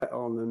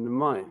on the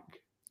mic?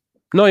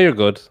 No, you're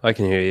good. I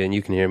can hear you and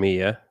you can hear me,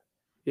 yeah?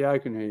 Yeah, I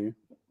can hear you.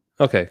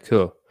 Okay,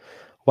 cool.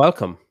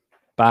 Welcome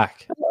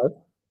back.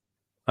 Hello.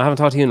 I haven't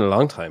talked to you in a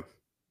long time.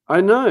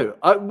 I know.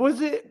 I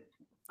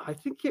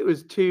think it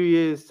was 2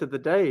 years to the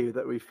day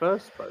that we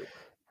first spoke.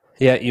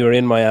 Yeah, you were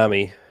in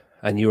Miami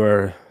and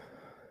your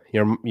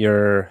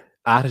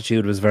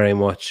attitude was very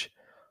much,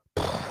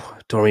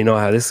 don't really know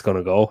how this is going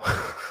to go.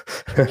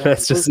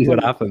 Let's just see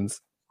what happens.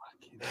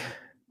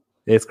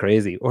 It's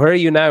crazy. Where are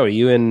you now? Are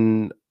you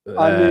in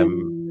I'm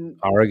in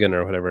Oregon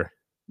or whatever?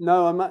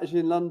 No, I'm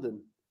actually in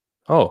London.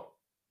 Oh.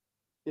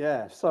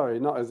 Yeah, sorry,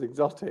 not as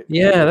exotic.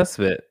 Yeah, that's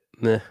a bit.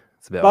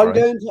 It's a bit. But I'm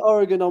going to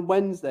Oregon on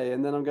Wednesday,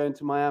 and then I'm going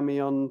to Miami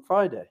on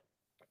Friday.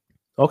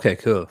 Okay,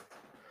 cool.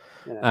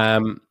 Yeah.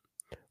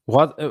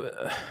 What?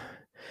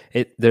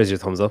 There's your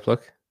thumbs up.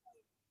 Look.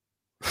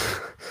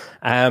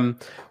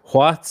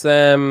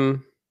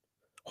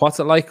 What's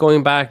it like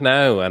going back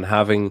now and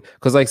having?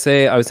 Because, like,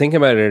 say, I was thinking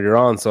about it earlier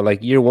on. So,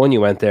 like, year one,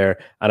 you went there,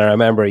 and I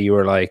remember you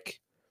were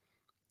like,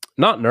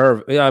 not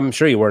nervous. I'm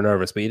sure you were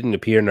nervous, but you didn't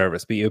appear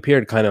nervous. But you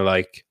appeared kind of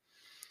like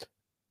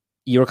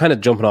you were kind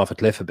of jumping off a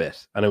cliff a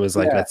bit, and it was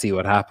like, let's see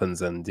what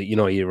happens. And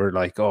you were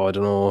like, oh, I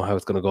don't know how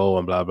it's going to go,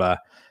 and blah blah.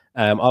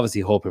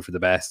 Obviously hoping for the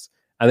best.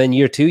 And then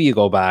year two, you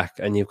go back,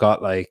 and you've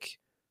got like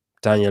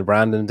Daniel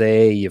Brandon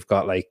Day. You've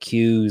got like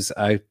queues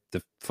out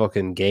the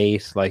fucking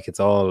gate, like it's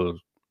all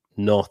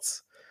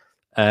nuts.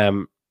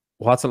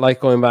 What's it like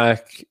going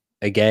back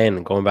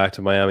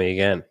to Miami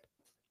again?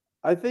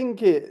 I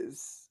think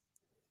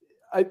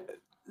I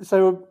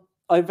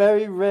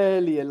very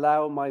rarely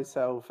allow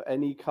myself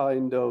any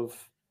kind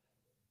of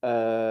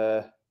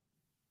I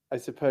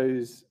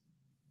suppose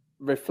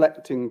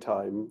reflecting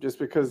time, just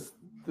because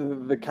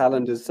the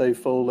calendar's so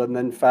full, and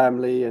then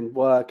family and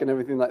work and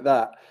everything like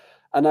that.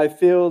 And I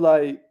feel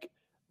like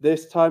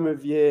this time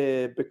of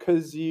year,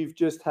 because you've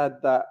just had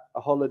a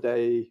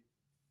holiday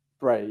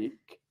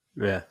break,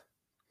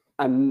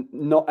 and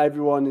not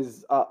everyone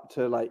is up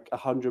to like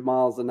 100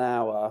 miles an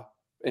hour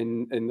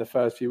in the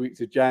first few weeks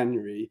of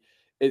January,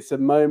 it's a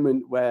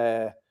moment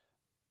where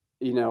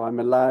I'm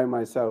allowing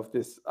myself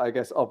this, I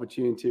guess,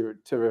 opportunity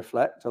to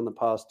reflect on the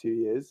past 2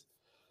 years.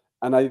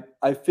 And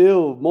I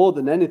feel, more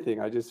than anything,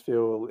 I just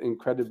feel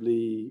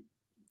incredibly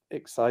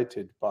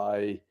excited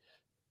by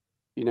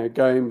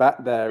going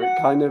back there. It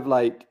kind of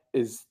like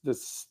is the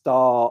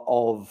start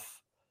of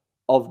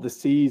the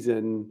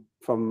season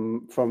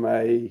from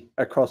a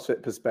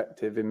CrossFit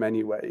perspective in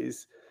many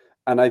ways.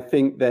 And I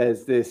think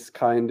there's this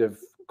kind of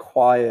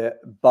quiet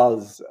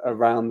buzz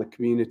around the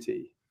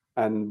community,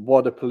 and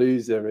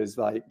Wodapalooza is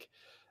like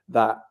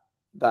that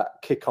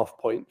kickoff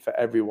point for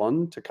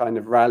everyone to kind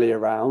of rally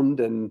around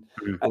and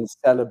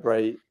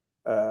celebrate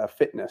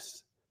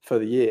fitness for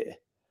the year.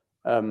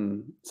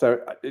 So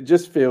it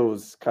just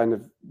feels kind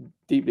of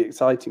deeply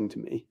exciting to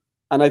me.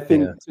 And I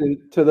think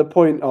to the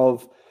point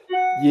of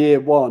year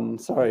one,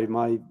 sorry,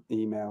 my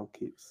email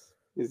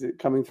is it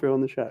coming through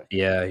on the show?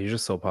 Yeah, you're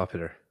just so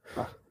popular.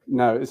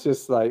 No, it's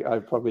just like I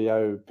probably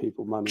owe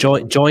people money.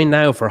 Join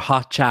now for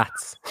hot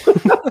chats.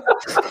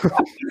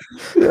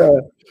 Yeah.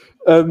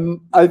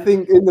 I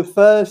think in the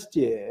first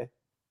year,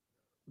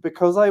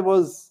 because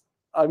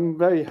I'm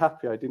very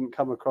happy I didn't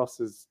come across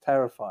as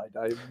terrified.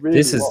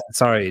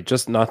 Sorry,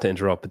 just not to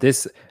interrupt, but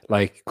this,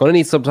 like, gonna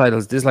need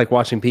subtitles. This is like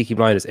watching Peaky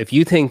Blinders. If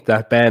you think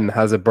that Ben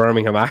has a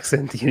Birmingham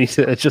accent, you need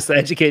to just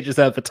educate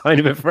yourself a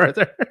tiny bit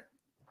further.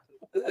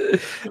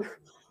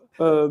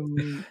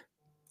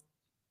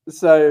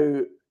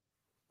 So,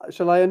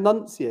 shall I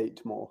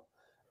enunciate more?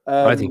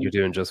 I think you're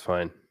doing just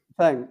fine.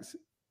 Thanks.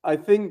 I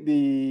think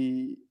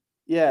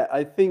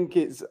I think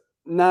it's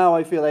now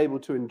I feel able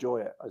to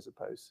enjoy it, I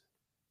suppose.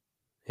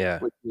 Yeah,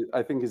 which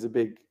I think is a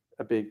big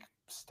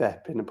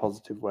step in a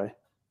positive way.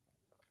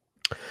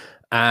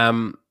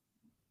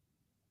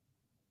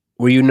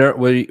 Were you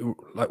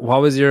like,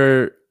 what was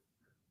your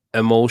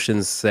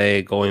emotions,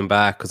 say, going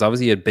back? Because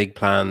obviously you had big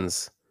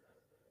plans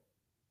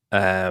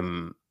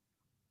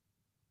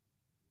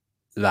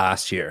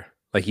last year.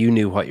 Like, you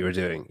knew what you were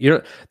doing.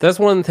 That's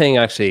one thing,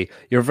 actually.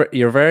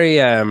 You're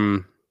very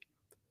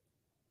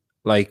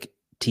like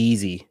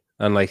teasy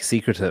and like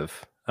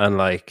secretive, and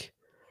like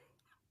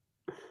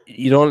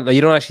you don't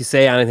actually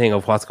say anything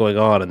of what's going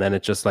on, and then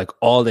it just like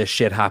all this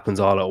shit happens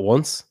all at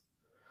once.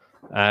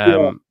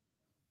 Hang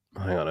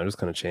on, I'm just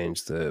going to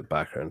change the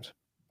background.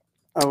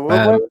 Oh, well,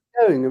 where are we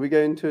going? Are we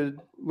going to?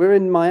 We're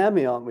in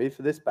Miami, aren't we?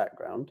 For this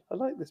background, I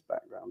like this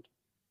background.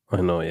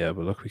 I know, yeah,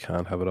 but look, we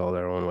can't have it all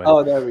their own way.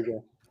 Oh, there we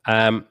go.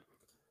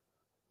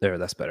 There,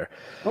 that's better.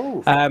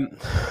 Oh.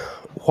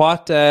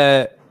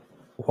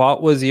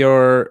 What was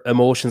your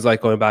emotions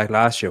like going back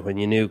last year when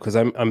you knew? Because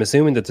I'm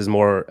assuming that there's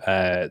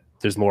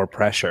more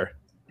pressure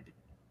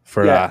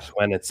for that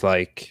when it's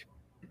like,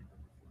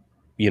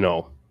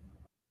 Yeah.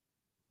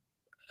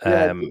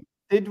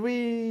 Did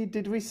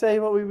we say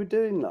what we were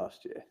doing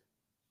last year?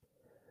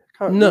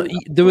 No,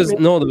 there was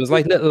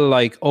like little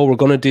like, oh, we're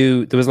gonna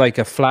do. There was like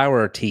a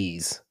flower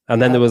tease, and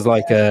then there was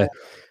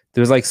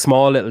like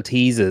small little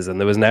teases, and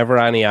there was never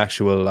any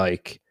actual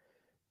like,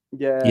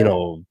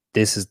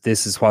 this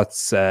is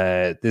what's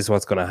going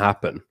to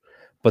happen.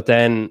 But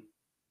then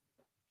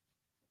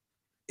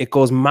it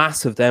goes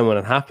massive then when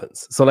it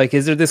happens. So like,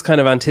 is there this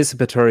kind of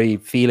anticipatory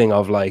feeling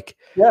of like,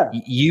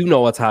 you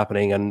know what's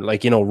happening, and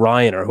like, you know,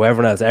 Ryan or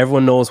whoever else,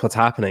 everyone knows what's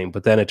happening,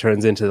 but then it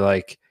turns into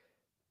like,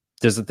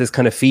 there's this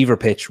kind of fever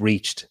pitch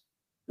reached,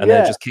 and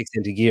then it just kicks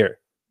into gear.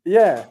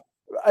 Yeah,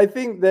 I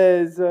think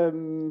there's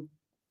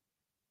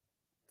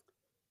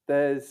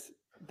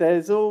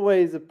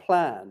always a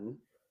plan.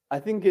 I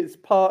think it's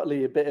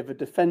partly a bit of a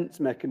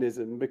defense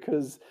mechanism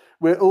because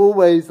we're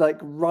always like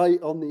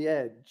right on the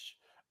edge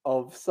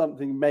of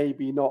something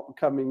maybe not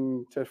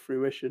coming to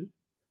fruition.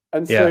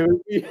 And so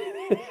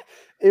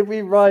if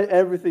we write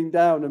everything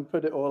down and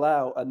put it all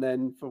out, and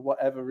then for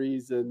whatever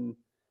reason,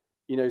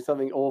 you know,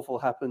 something awful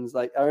happens.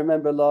 Like I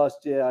remember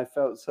last year, I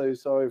felt so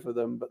sorry for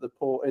them, but the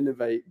poor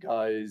Innovate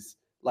guys,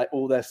 like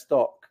all their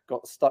stock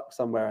got stuck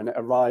somewhere and it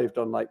arrived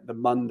on like the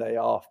Monday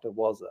after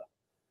Wazza.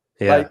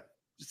 Like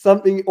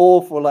something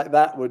awful like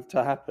that would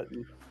to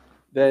happen,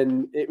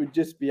 then it would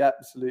just be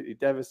absolutely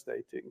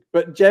devastating.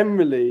 But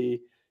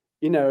generally,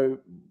 you know,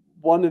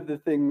 one of the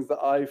things that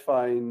I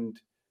find,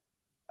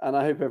 and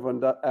I hope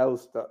everyone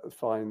else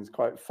finds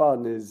quite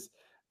fun, is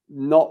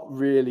not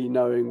really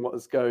knowing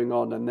what's going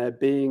on and there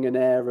being an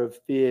air of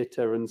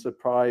theatre and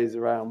surprise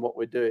around what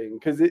we're doing,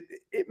 because it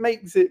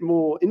makes it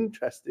more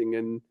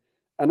interesting.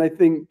 And I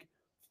think,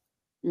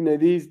 you know,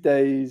 these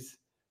days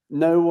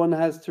no one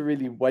has to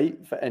really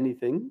wait for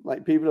anything.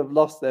 Like people have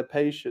lost their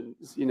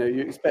patience. You know,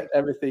 you expect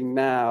everything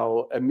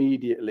now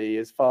immediately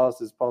as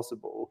fast as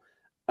possible,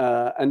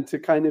 and to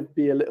kind of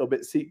be a little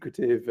bit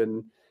secretive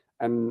and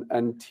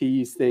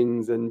tease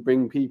things and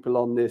bring people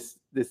on this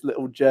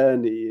little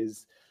journey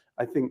is,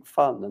 I think,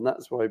 fun. And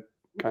that's why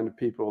kind of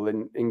people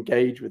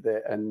engage with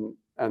it and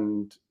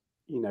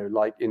you know,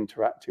 like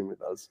interacting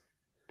with us.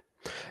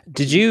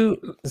 Did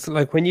you,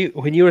 like, when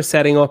you were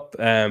setting up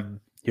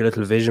your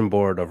little vision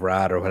board of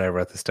R.A.D or whatever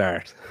at the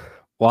start,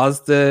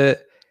 was the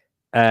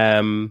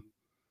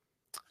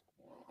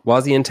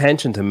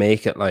intention to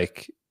make it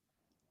like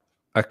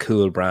a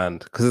cool brand?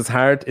 Because it's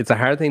a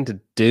hard thing to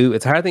do.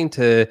 It's a hard thing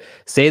to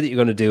say that you're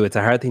going to do. It's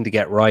a hard thing to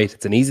get right.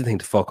 It's an easy thing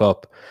to fuck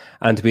up.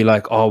 And to be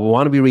like, oh, we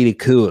want to be really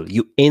cool.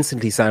 You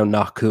instantly sound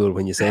not cool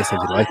when you say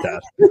something like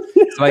that.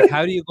 So like,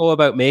 how do you go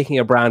about making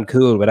a brand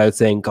cool without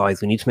saying,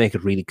 guys, we need to make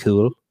it really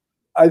cool?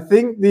 I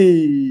think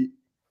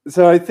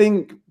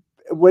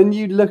when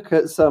you look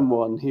at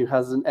someone who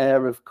has an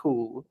air of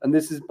cool, and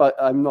this is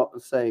I'm not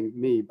saying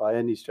me by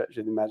any stretch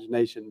of the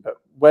imagination, but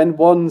when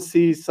one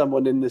sees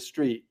someone in the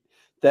street,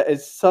 there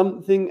is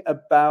something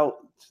about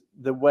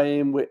the way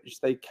in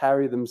which they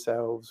carry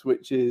themselves,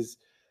 which is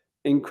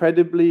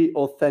incredibly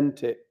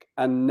authentic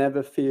and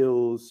never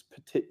feels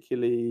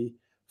particularly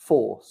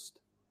forced.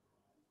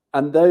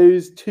 And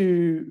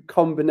that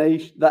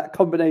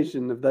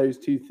combination of those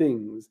two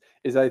things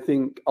is, I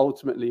think,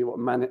 ultimately what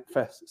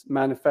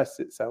manifests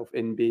itself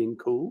in being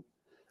cool.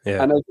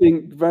 And I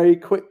think very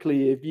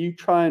quickly, if you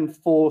try and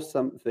force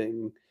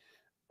something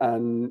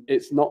and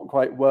it's not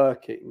quite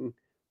working,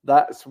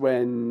 that's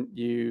when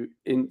you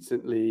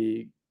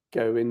instantly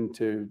go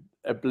into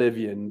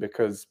oblivion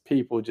because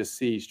people just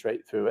see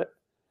straight through it.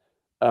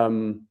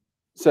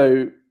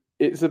 So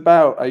it's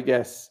about, I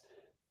guess,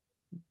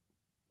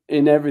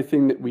 in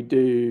everything that we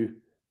do,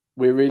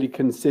 we're really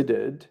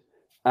considered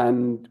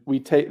and we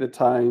take the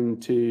time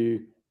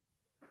to,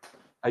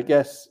 I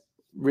guess,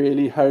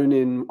 really hone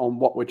in on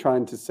what we're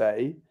trying to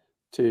say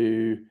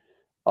to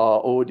our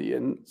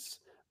audience.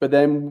 But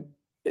then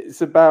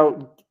it's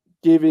about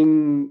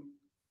giving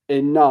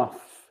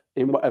enough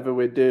in whatever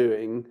we're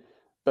doing,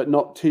 but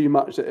not too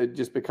much that it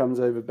just becomes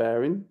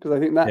overbearing. Because I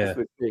think that's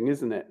the thing,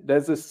 isn't it?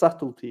 There's a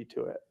subtlety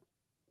to it,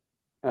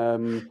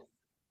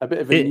 a bit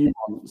of a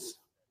nuance.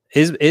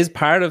 Is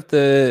part of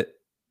the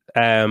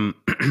and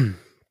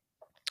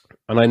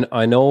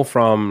I know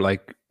from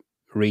like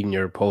reading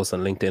your posts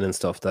on LinkedIn and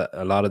stuff that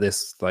a lot of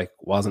this like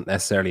wasn't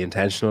necessarily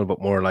intentional, but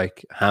more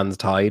like hands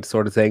tied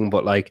sort of thing.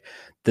 But like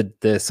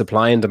the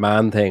supply and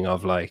demand thing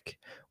of like,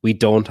 we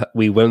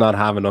will not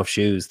have enough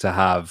shoes to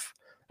have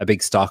a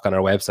big stock on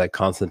our website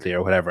constantly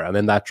or whatever. And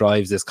then that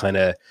drives this kind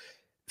of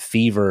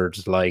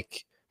fevered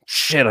like,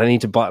 shit, I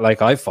need to buy,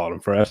 like I've fallen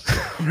for it.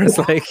 It's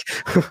like,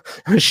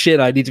 shit,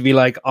 I need to be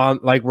like on,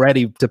 like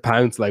ready to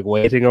pounce, like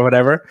waiting or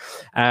whatever.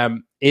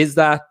 Do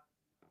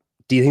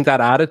you think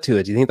that added to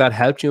it? Do you think that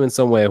helped you in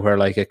some way where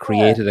like it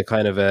created a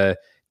kind of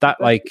that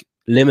like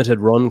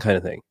limited run kind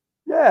of thing?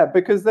 Yeah,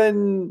 because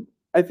then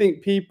I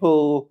think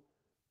people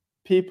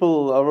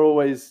are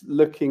always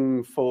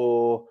looking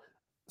for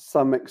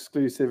some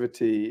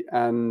exclusivity,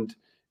 and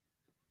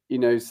you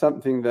know,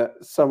 something that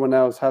someone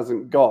else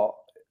hasn't got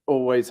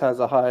always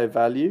has a higher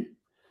value.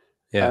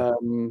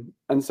 And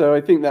so I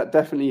think that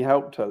definitely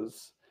helped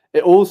us.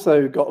 It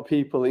also got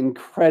people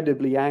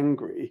incredibly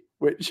angry,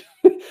 which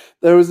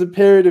there was a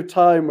period of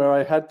time where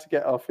I had to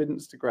get off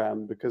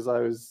Instagram because I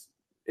was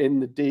in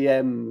the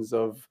DMs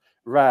of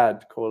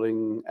R.A.D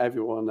calling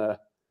everyone a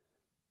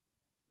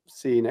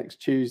see you next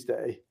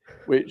Tuesday,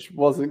 which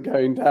wasn't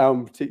going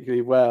down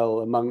particularly well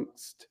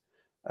amongst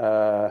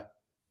our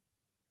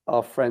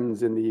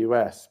friends in the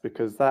US,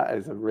 because that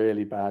is a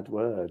really bad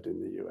word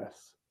in the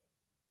US.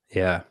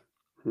 Yeah.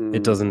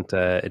 It doesn't.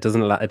 It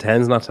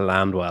tends not to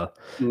land well.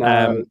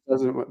 No, it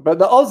doesn't. But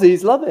the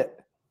Aussies love it.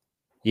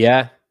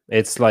 Yeah,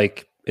 it's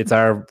like it's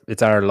our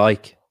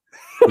like.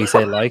 We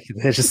say like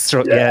they just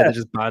they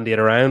just bandy it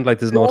around like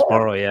there's no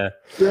tomorrow. Yeah.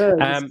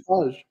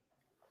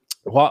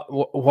 What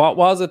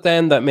was it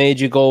then that made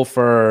you go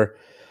for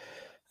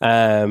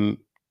Danielle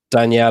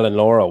and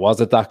Laura? Was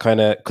it that kind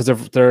of,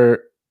 because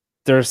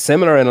they're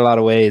similar in a lot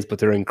of ways, but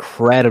they're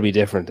incredibly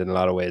different in a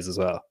lot of ways as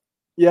well.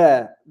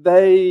 Yeah,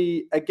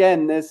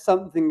 there's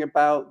something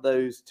about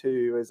those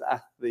two as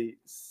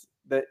athletes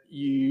that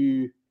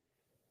you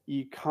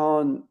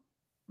can't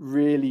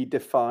really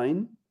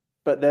define,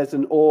 but there's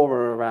an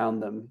aura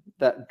around them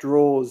that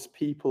draws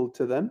people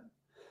to them.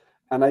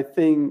 And I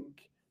think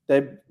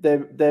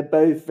they're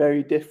both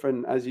very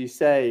different, as you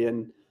say.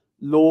 And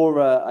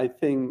Laura, I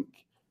think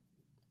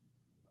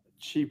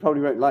she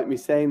probably won't like me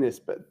saying this,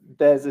 but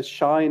there's a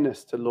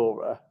shyness to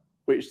Laura,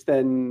 which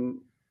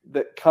then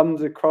that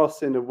comes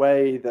across in a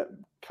way that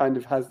kind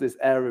of has this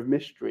air of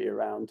mystery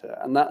around her.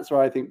 And that's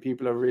why I think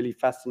people are really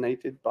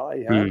fascinated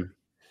by her.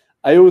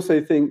 I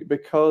also think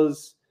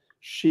because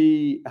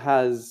she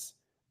has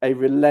a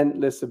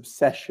relentless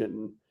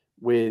obsession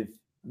with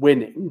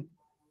winning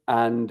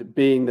and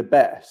being the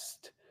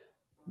best,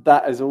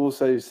 that is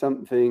also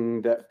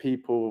something that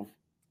people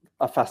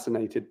are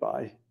fascinated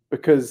by,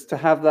 because to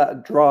have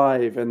that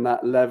drive and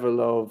that level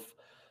of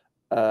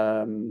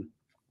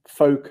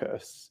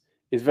focus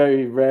is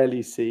very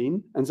rarely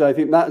seen. And so I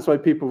think that's why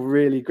people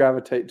really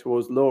gravitate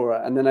towards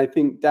Laura. And then I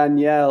think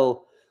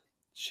Danielle,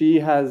 she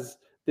has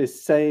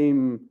this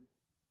same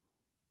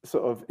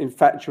sort of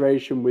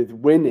infatuation with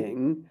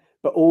winning,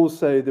 but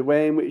also the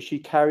way in which she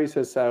carries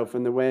herself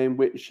and the way in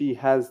which she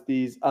has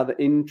these other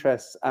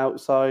interests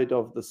outside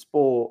of the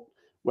sport,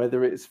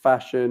 whether it's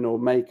fashion or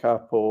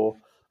makeup or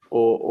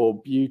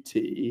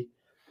beauty.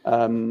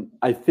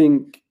 I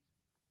think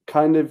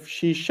kind of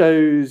she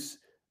shows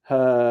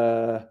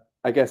her,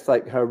 I guess,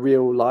 like her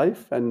real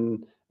life,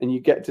 and you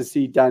get to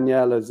see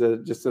Danielle as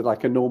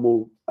like a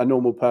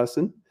normal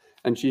person,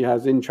 and she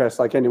has interests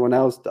like anyone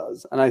else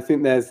does. And I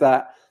think there's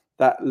that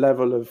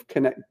level of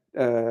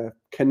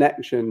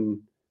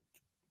connection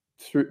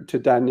through to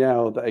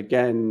Danielle that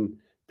again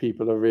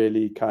people are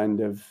really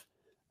kind of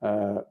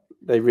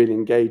they really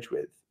engage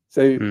with.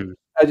 So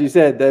as you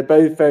said, they're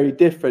both very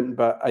different,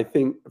 but I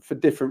think for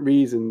different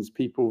reasons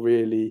people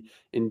really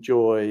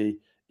enjoy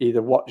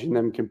either watching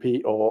them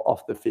compete or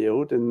off the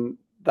field, and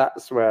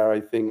that's where I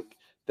think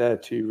they're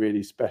two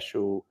really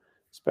special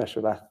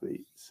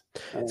athletes.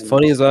 It's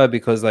funny as well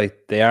because like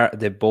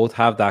they both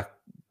have that.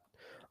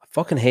 I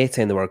fucking hate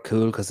saying the word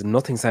cool because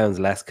nothing sounds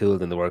less cool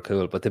than the word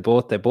cool, but they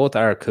both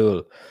are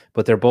cool,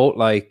 but they're both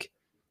like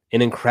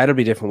in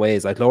incredibly different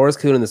ways. Like Laura's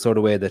cool in the sort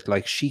of way that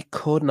like she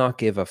could not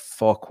give a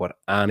fuck what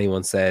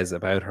anyone says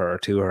about her or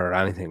to her or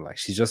anything. Like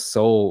she's just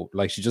so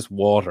like she's just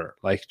water,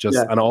 like just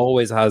and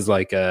always has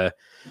like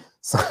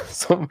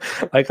some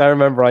like I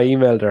remember I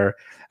emailed her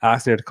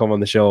asking her to come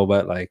on the show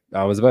about like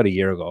I was about a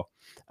year ago,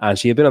 and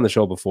she had been on the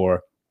show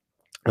before.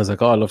 I was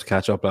like, oh, I'd love to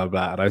catch up, blah,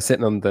 blah. And I was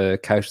sitting on the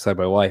couch beside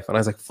my wife, and I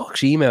was like, fuck,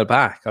 she emailed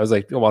back. I was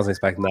like, I wasn't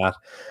expecting that.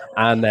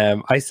 And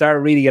I started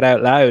reading it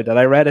out loud, and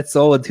I read it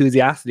so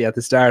enthusiastically at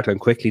the start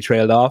and quickly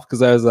trailed off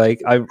because I was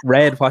like, I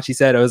read what she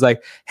said. I was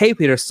like, hey,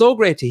 Peter, so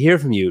great to hear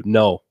from you.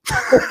 No.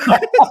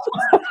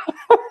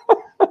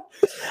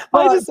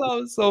 I just thought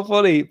it was so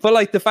funny. But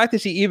like the fact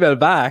that she emailed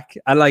back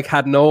and like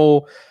had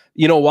no...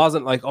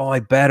 wasn't like, oh,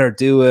 I better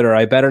do it, or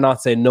I better not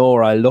say no,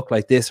 or I look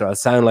like this, or I'll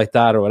sound like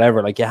that, or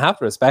whatever. Like, you have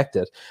to respect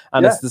it.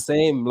 And it's the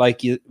same,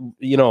 like, you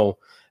know,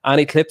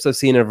 any clips I've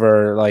seen of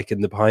her, like,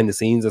 in the behind the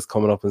scenes that's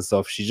coming up and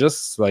stuff, she's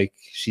just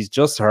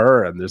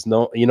her, and there's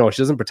no, she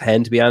doesn't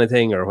pretend to be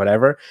anything or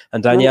whatever.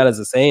 And Danielle is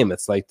the same.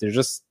 It's like,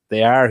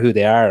 they are who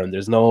they are, and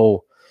there's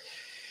no,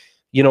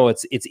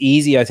 it's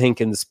easy, I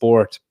think, in the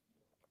sport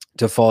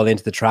to fall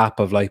into the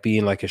trap of like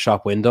being like a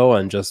shop window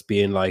and just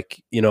being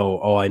like,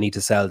 oh, I need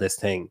to sell this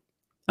thing.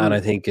 And I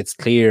think it's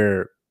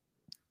clear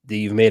that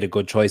you've made a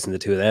good choice in the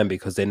two of them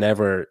because they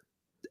never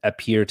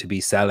appear to be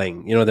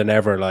selling. They're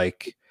never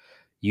like,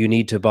 you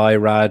need to buy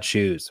R.A.D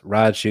shoes.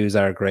 R.A.D shoes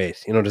are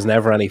great. There's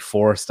never any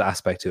forced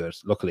aspect to it,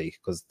 luckily,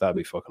 because that'd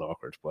be fucking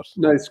awkward. But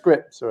no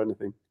scripts or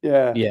anything.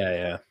 Yeah,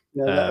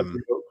 that'd be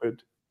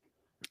awkward.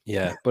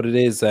 Yeah, but it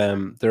is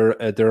they're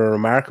a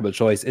remarkable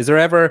choice. Do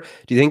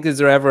you think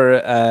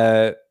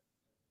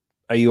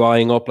are you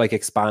eyeing up like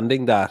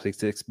expanding that?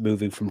 It's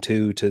moving from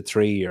 2 to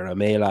 3 or a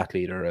male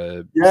athlete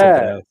or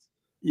something else?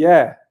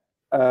 Yeah.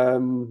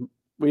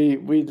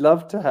 We'd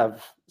love to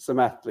have some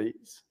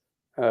athletes,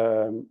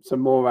 some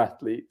more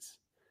athletes.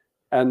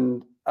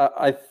 And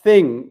I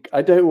think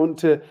I don't want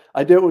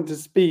to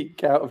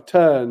speak out of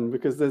turn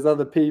because there's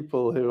other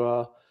people who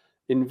are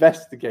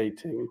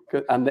investigating,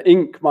 and the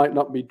ink might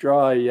not be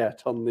dry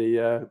yet on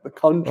the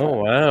contract.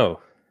 Oh wow!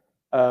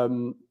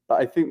 But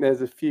I think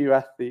there's a few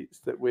athletes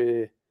that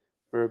we're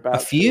about. A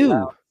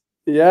few,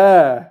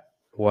 yeah.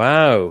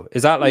 Wow.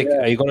 Is that like,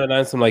 Yeah, are you going to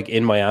announce them like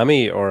in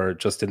Miami or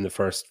just in the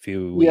first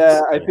few yeah.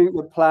 weeks? I think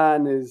the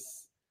plan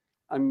is,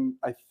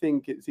 I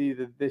think it's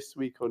either this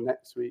week or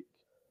next week.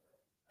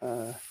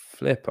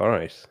 Flip. All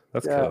right.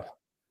 That's Yeah, cool.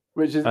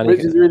 which And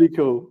is really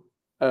cool.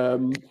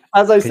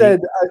 As I can you, said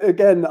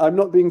again, I'm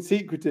not being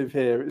secretive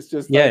here. It's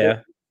just I yeah, don't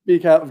yeah.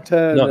 speak out of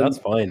turn, No, and that's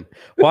fine.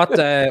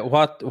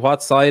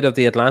 What side of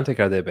the Atlantic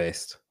are they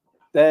based?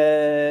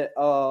 there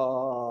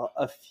are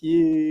a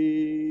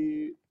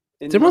few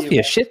in There the must be a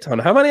US. shit ton.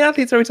 How many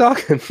athletes are we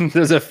talking?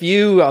 There's a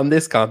few on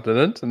this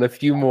continent and a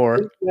few more.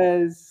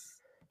 I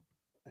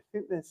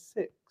think there's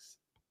 6.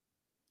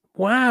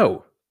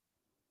 Wow.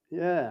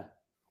 Yeah,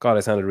 God,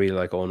 I sounded really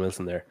like Owen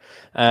Wilson there.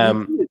 you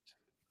Um, did,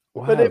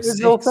 but wow, it was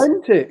 6.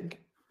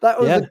 authentic.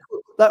 Yeah.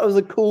 That was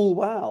a cool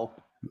wow.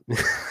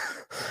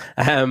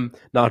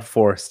 Not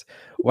forced.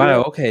 Yeah,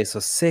 Wow. Okay, so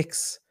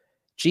 6.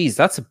 Geez,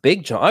 that's a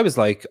big jump. I was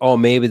like, oh,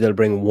 maybe they'll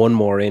bring one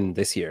more in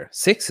this year.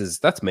 6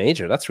 that's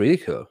major. That's really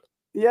cool.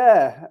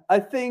 yeah. I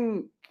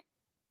think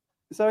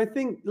so. I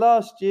think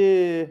last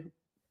year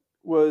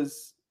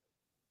was,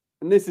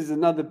 and this is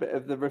another bit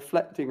of the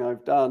reflecting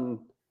I've done.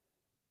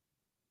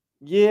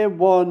 Year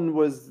one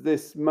was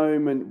this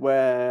moment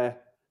where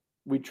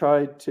we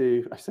tried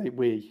to, I say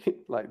we,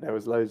 like there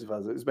was loads of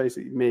us. It was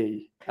basically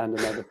me and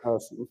another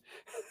person,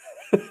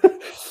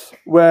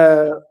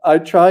 where I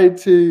tried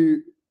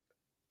to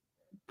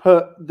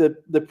put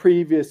the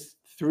previous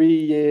 3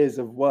 years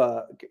of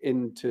work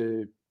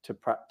into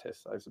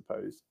practice, I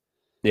suppose,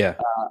 Yeah.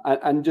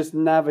 and just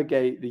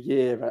navigate the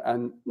year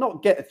and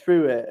not get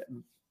through it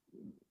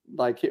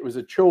like it was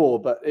a chore,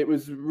 but it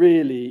was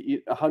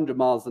really 100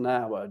 miles an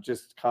hour,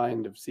 just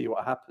kind of see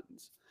what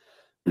happens.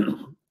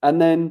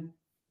 And then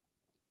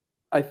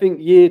I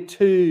think year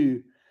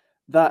two,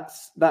 that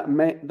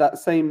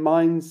same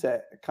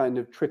mindset kind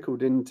of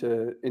trickled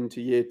into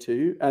year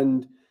two,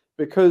 and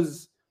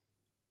because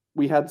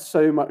we had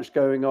so much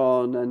going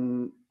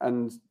on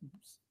and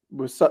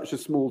was such a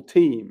small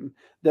team,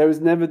 there was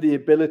never the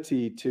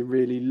ability to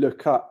really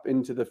look up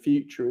into the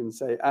future and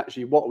say,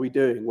 actually, what are we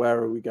doing? Where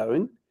are we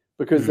going?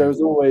 Because there Mm.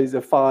 was always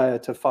a fire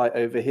to fight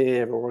over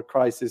here or a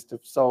crisis to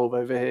solve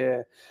over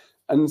here.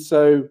 And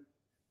so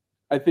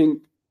I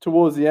think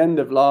towards the end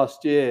of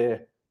last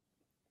year,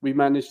 we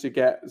managed to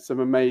get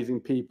some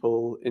amazing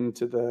people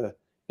into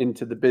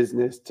the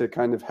business to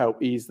kind of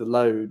help ease the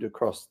load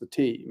across the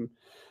team.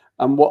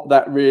 And what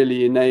that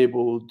really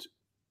enabled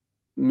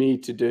me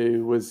to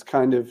do was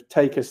kind of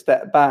take a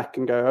step back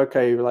and go,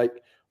 okay,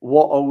 like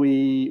what are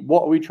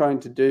we trying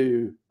to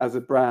do as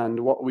a brand?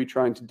 What are we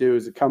trying to do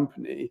as a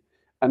company?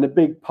 And a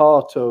big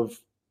part of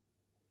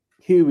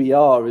who we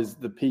are is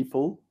the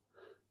people,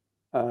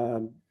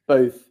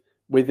 both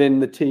within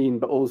the team,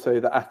 but also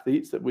the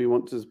athletes that we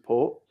want to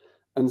support.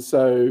 And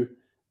so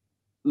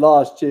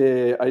last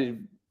year, I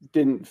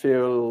didn't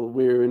feel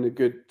we were in a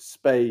good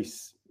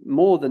space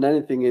more than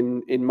anything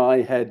in my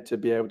head to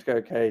be able to go,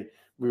 okay,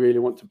 we really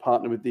want to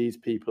partner with these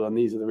people, and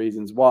these are the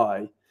reasons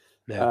why.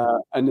 Yeah.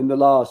 And in the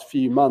last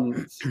few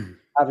months,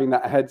 having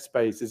that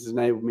headspace has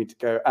enabled me to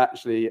go,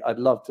 actually, I'd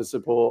love to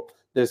support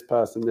this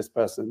person, this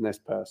person, this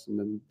person,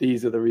 and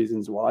these are the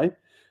reasons why.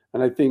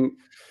 And I think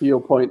to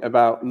your point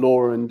about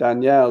Laura and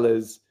Danielle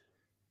is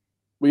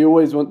we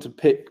always want to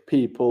pick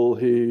people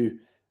who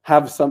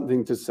have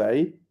something to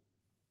say,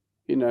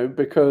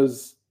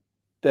 because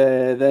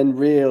they're then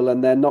real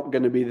and they're not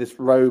going to be this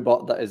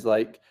robot that is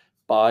like,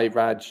 buy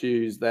R.A.D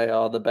shoes, they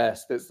are the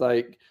best. It's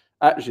like,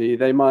 actually,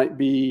 they might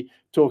be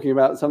talking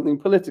about something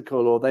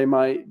political, or they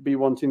might be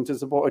wanting to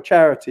support a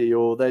charity,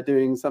 or they're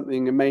doing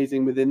something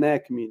amazing within their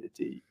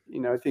community.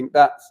 I think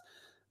that's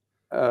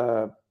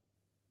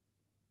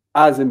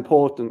as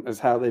important as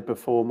how they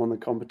perform on the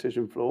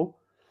competition floor.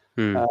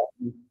 Mm.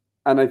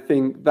 And I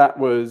think that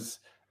was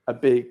a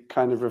big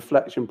kind of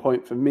reflection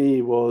point for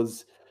me,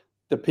 was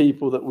the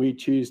people that we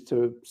choose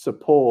to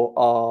support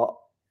are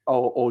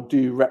or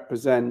do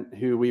represent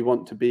who we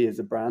want to be as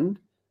a brand.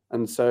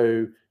 And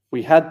so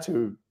we had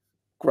to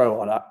grow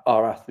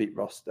our athlete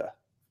roster,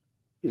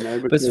 But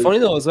it's because funny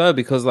though as well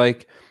because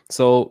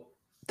so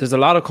there's a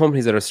lot of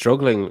companies that are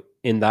struggling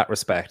in that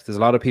respect. There's a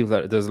lot of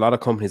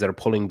companies that are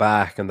pulling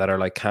back and that are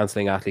like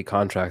canceling athlete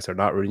contracts or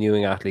not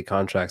renewing athlete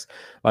contracts.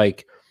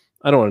 Like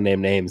I don't want to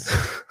name names,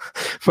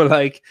 but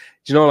like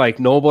like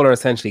Noble are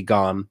essentially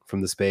gone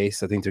from the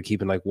space. I think they're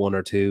keeping like one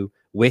or two.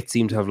 Wit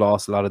seem to have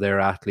lost a lot of their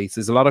athletes.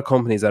 There's a lot of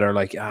companies that are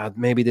like,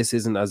 maybe this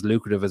isn't as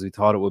lucrative as we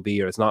thought it would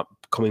be, or it's not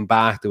coming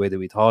back the way that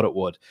we thought it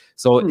would.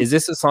 So is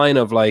this a sign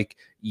of like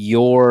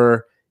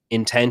your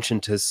intention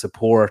to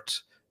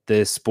support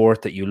the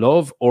sport that you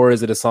love, or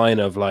is it a sign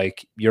of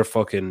like you're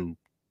fucking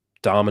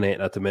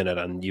dominating at the minute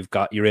and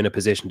you're in a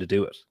position to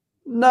do it?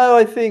 No,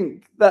 I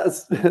think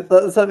that's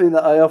that's something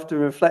that I often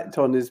reflect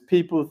on, is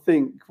people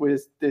think we're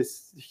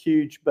this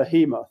huge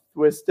behemoth.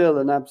 We're still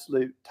an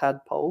absolute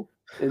tadpole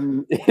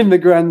in in the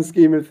grand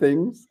scheme of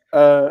things.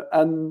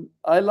 And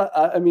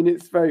I mean,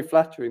 it's very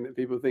flattering that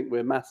people think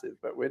we're massive,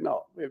 but we're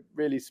not. We're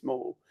really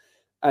small.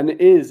 And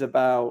it is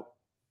about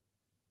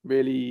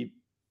really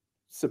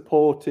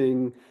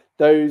supporting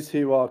those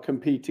who are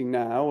competing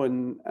now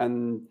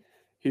and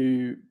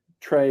who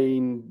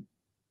train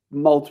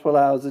multiple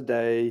hours a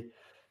day,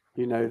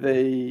 you know,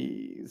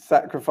 they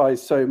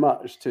sacrifice so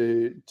much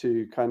to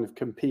kind of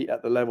compete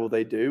at the level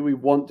they do. We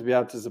want to be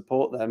able to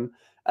support them.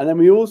 And then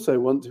we also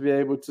want to be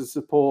able to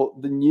support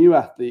the new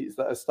athletes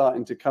that are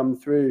starting to come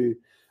through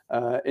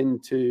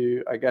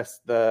into, I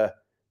guess, the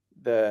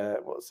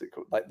what's it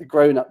called, like the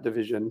grown-up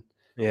division,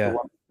 for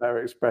want of a better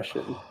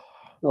expression.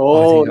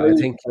 Oh, I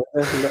think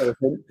there's a little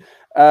hint.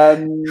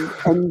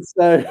 And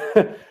so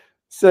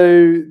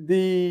so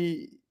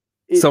the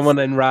someone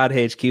in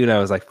R.A.D HQ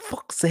now is like,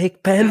 fuck's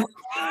sake, Ben.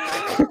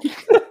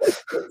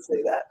 Don't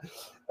say that.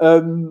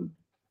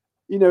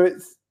 You know,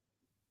 it's,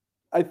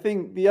 I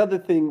think the other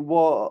thing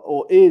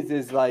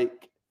is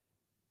like,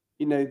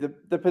 you know,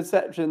 the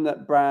perception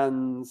that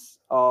brands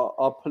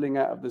are pulling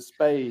out of the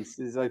space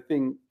is, I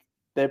think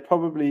they're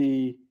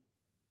probably,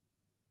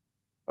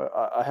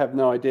 I have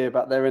no idea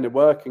about their inner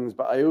workings,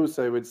 but I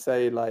also would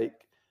say, like,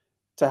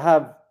 to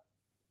have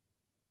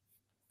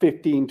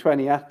 15,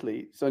 20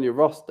 athletes on your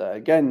roster,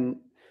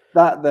 again,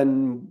 that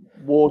then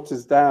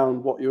waters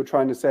down what you're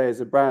trying to say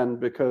as a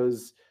brand,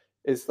 because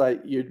it's like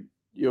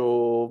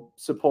you're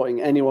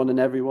supporting anyone and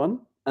everyone,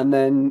 and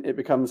then it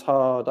becomes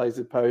hard, I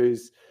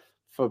suppose,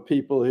 for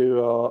people who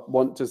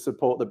want to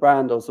support the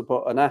brand or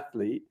support an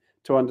athlete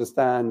to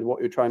understand what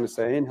you're trying to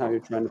say and how you're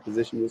trying to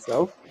position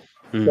yourself.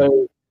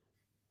 So,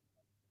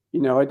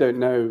 you know, I don't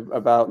know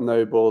about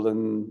Noble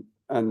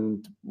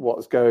and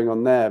what's going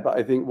on there, but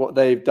I think what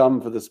they've done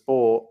for the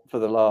sport for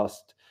the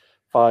last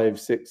 5,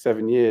 6,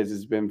 7 years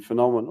has been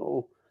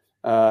phenomenal.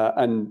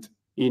 And,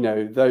 you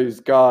know, those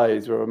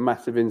guys were a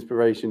massive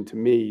inspiration to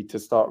me to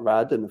start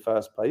R.A.D in the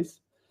first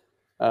place.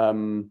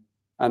 And,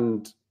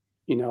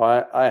 you know,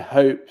 I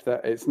hope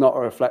that it's not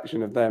a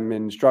reflection of them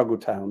in Struggle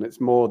Town.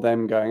 It's more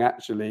them going,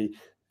 actually,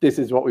 this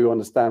is what we want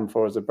to stand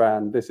for as a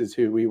brand. This is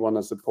who we want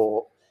to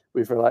support.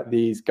 We feel like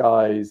these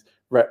guys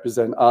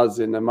represent us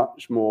in a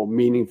much more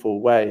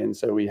meaningful way. And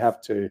so we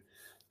have to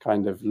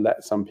kind of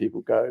let some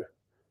people go.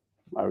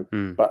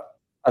 But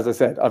as I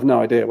said, I've no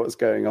idea what's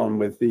going on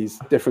with these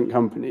different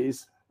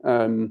companies.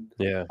 And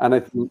I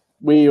think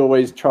we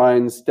always try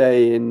and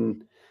stay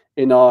in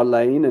our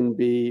lane and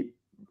be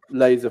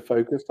laser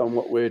focused on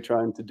what we're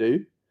trying to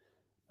do.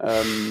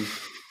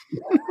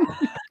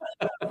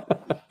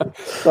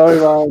 Sorry,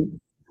 Ryan.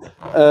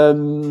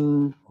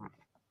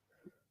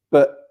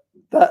 But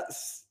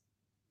that's,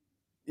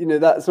 you know,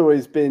 that's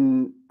always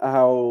been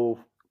how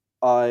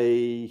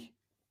I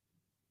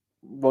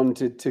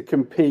wanted to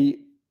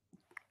compete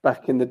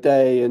back in the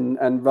day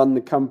and run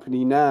the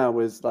company now,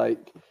 is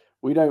like,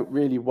 we don't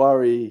really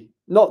worry,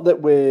 not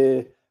that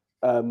we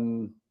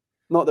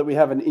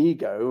have an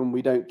ego and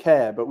we don't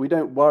care, but we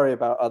don't worry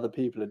about other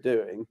people are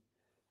doing,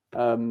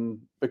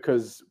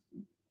 because,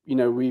 you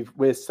know,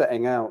 we're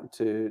setting out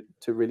to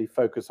really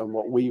focus on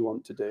what we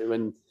want to do.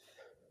 And,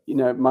 you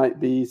know, it might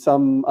be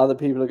some other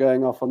people are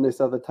going off on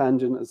this other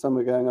tangent and some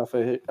are going off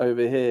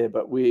over here,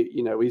 but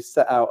we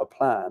set out a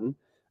plan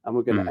and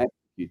we're going to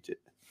execute it.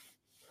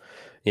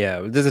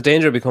 Yeah, there's a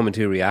danger of becoming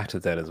too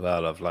reactive then as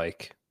well, of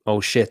like, oh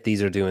shit,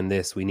 these are doing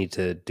this, we need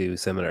to do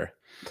similar.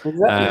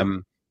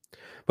 Exactly.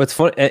 But it's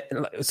fun.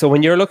 So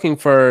when you're looking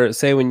for,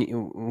 say,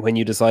 when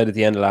you decide at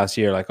the end of last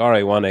year, like, all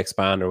right, I want to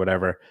expand or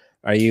whatever,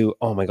 are you,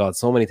 oh my God,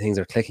 so many things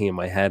are clicking in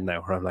my head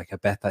now where I'm like, I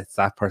bet that's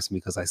that person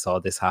because I saw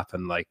this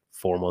happen like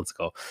 4 months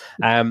ago.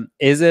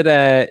 Is it,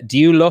 are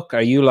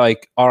you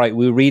like, all right,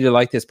 we really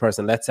like this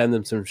person, let's send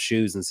them some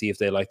shoes and see if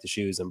they like the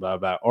shoes and blah,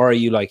 blah. Or are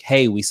you like,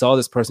 hey, we saw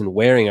this person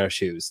wearing our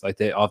shoes, like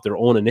they, of their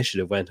own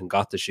initiative, went and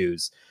got the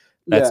shoes.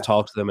 Let's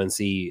talk to them and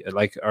see,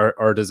 like,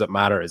 or does it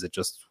matter? Is it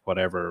just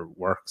whatever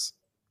works?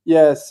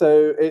 Yeah,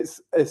 so it's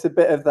a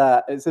bit of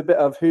that. It's a bit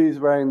of who's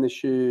wearing the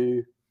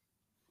shoe.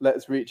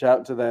 Let's reach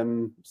out to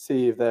them,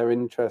 see if they're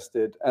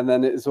interested. And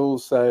then it's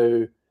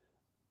also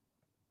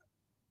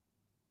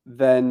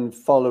then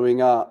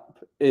following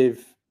up,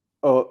 having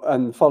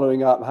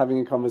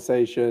a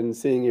conversation,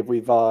 seeing if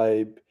we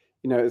vibe.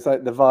 You know, it's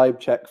like the vibe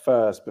check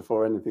first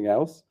before anything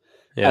else.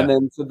 Yeah. And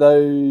then for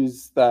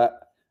those that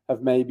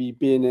have maybe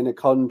been in a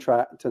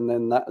contract and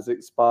then that has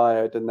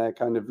expired and they're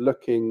kind of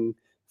looking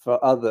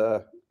for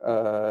other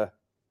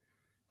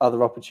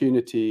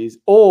opportunities,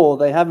 or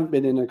they haven't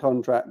been in a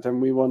contract and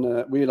we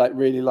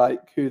really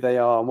like who they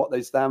are and what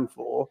they stand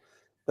for,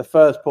 the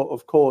first port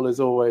of call is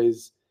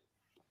always,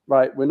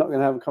 right, we're not going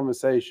to have a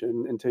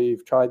conversation until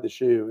you've tried the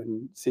shoe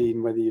and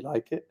seen whether you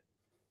like it.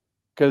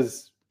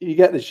 Because you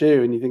get the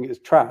shoe and you think it's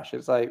trash.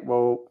 It's like,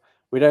 well,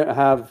 we don't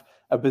have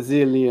a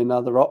bazillion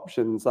other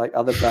options like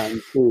other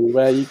brands do,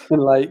 where you can,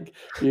 like,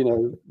 you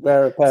know,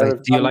 wear a pair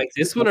of. Do you like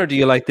this one or do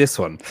you like this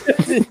one?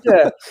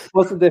 Yeah,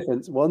 what's the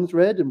difference? One's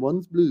red and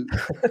one's blue.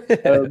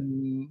 But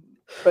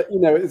you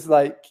know, it's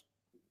like,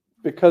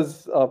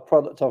 because our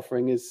product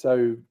offering is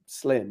so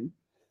slim,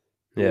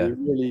 we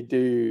really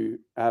do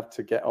have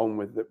to get on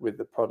with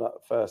the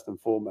product first and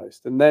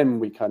foremost, and then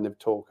we kind of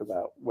talk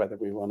about whether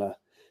we want to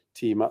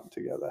team up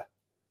together.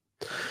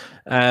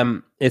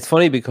 It's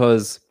funny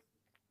because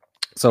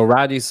So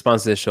R.A.D used to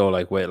sponsor this show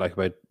like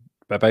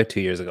about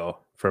 2 years ago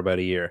for about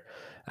a year.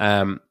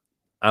 And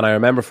I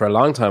remember for a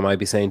long time I'd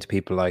be saying to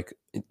people like,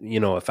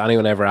 if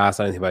anyone ever asked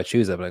anything about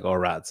shoes, I'd be like, oh,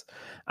 R.A.Ds.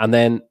 And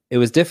then it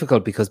was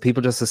difficult because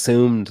people just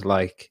assumed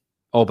like,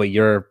 oh, but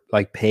you're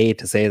like paid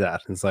to say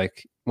that. And it's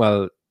like,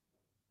 well,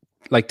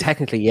 like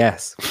technically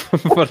yes,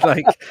 but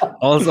like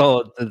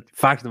also the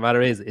fact of the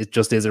matter is it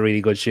just is a really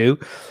good shoe.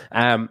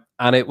 And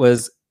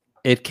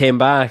it came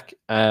back.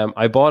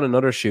 I bought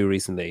another shoe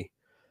recently.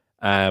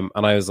 And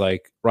I was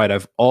like, right,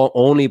 I've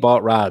only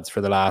bought R.A.Ds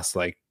for the last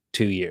like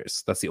 2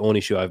 years. That's the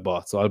only shoe I've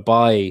bought. So I'll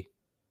buy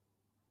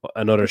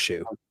another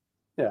shoe.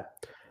 Yeah.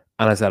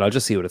 And I said, I'll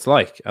just see what it's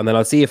like. And then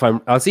I'll see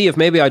if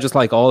maybe I just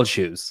like all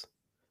shoes.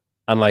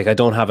 And like I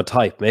don't have a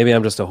type. Maybe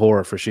I'm just a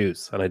whore for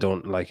shoes and I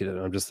don't like it.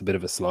 I'm just a bit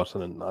of a slut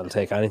and I'll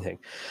take anything.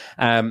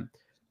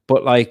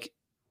 But like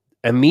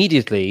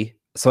immediately,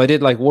 so I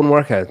did like one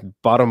workout,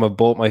 bottom of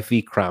both my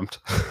feet cramped.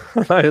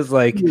 I was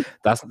like,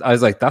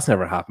 that's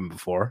never happened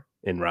before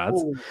in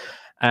R.A.Ds.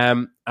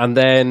 And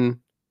then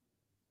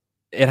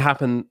it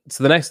happened.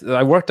 So the next,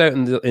 I worked out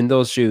in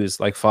those shoes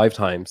like 5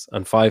 times,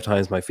 and 5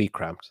 times my feet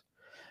cramped.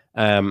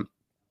 And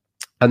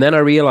then I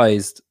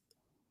realized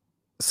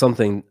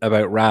something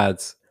about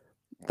R.A.Ds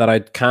that I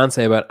can't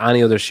say about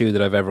any other shoe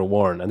that I've ever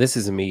worn. And this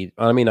isn't me.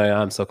 I mean, I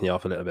am sucking you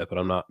off a little bit, but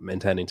I'm not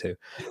intending to.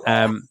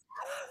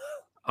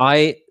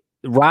 R.A.Ds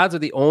are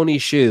the only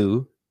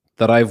shoe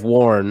that I've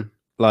worn.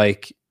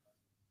 Like,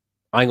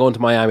 I'm going to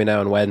Miami now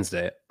on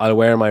Wednesday. I'll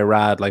wear my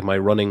R.A.D, like my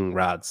running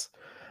R.A.Ds.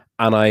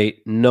 And I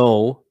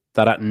know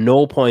that at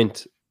no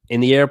point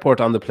in the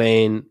airport, on the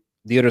plane,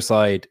 the other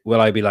side,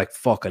 will I be like,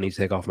 fuck, I need to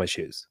take off my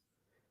shoes.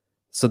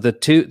 So the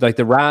two, like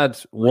the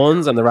R.A.D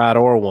ones and the R.A.D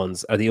Or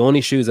ones are the only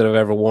shoes that I've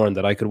ever worn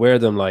that I could wear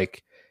them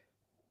like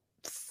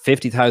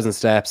 50,000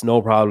 steps,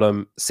 no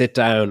problem, sit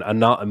down and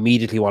not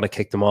immediately want to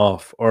kick them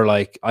off. Or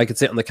like I could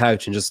sit on the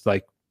couch and just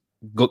like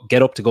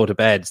get up to go to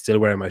bed, still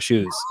wearing my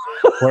shoes.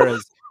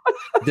 Whereas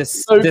the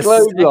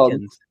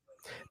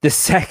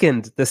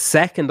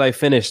second I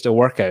finished a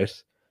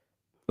workout,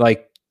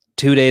 like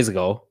 2 days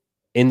ago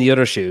in the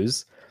other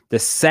shoes, the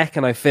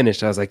second I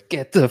finished, I was like,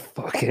 get the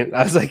fucking,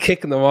 I was like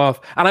kicking them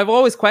off. And I've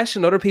always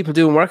questioned other people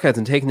doing workouts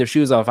and taking their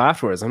shoes off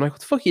afterwards. I'm like,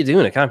 what the fuck are you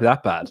doing? It can't be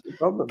that bad.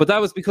 But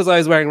that was because I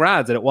was wearing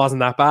R.A.Ds and it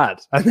wasn't that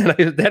bad. And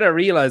then I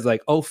realized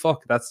like, oh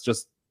fuck,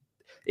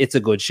 it's a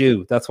good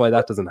shoe. That's why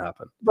that doesn't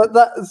happen. But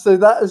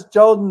that is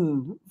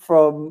John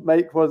from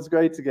Make Ones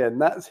Great Again.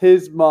 That's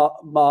his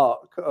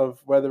mark of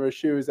whether a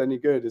shoe is any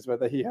good, is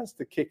whether he has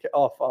to kick it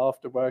off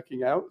after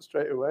working out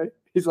straight away.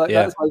 He's like,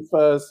 that's my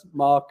first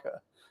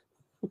marker.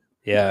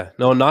 Yeah,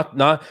 no,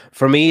 not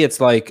for me.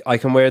 It's like I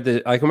can wear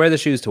the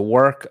shoes to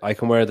work. I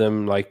can wear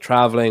them like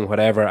traveling,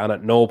 whatever. And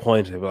at no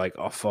point I'll be like,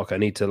 oh fuck, I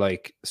need to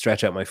like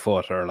stretch out my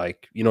foot or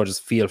like,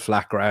 just feel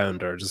flat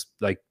ground or just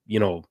like,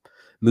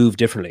 move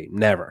differently.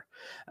 Never.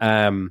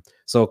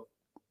 So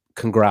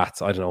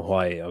congrats. I don't know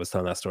why I was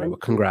telling that story, but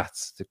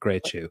congrats. It's a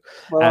great shoe.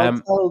 Well, I'll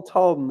tell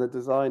Tom, the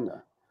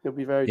designer. He'll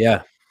be very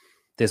happy.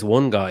 This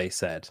one guy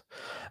said,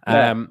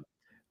 so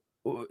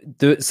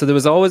there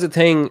was always a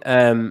thing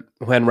when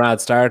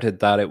R.A.D started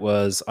that it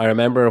was, I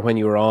remember when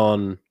you were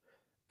on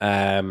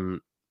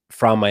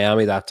from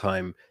Miami that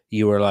time,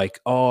 you were like,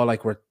 oh,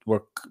 like we're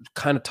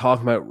kind of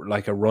talking about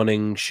like a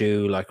running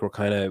shoe, like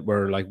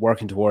we're like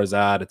working towards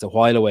that. It's a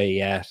while away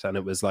yet. And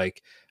it was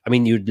like, I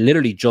mean, you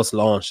literally just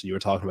launched and you were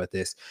talking about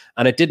this,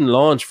 and it didn't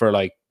launch for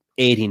like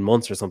 18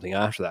 months or something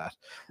after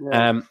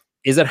that.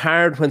 Is it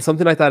hard when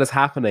something like that is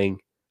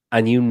happening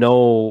and you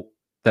know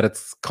that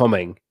it's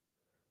coming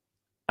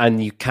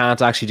and you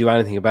can't actually do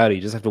anything about it?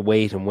 You just have to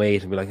wait and be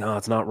like, oh,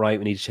 it's not right,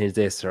 we need to change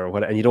this or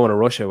whatever, and you don't want to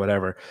rush it or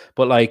whatever.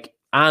 But like,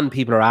 and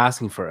people are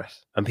asking for it,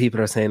 and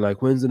people are saying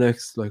like, when's the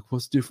next, like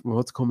what's different,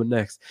 what's coming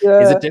next?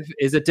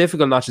 Is it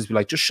difficult not just be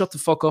like, just shut the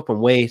fuck up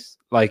and wait,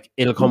 like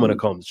it'll come when it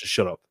comes, just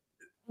shut up?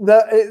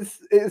 That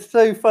it's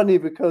so funny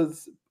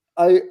because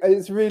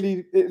it's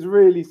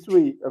really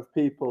sweet of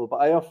people, but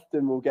I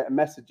often will get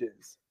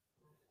messages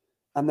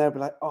and they'll be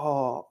like,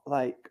 oh,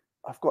 like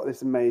I've got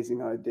this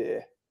amazing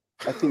idea,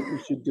 I think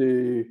we should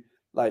do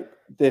like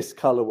this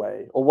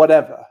colorway or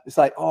whatever. It's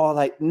like, oh,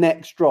 like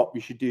next drop,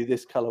 you should do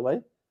this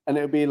colorway. And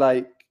it'll be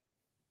like,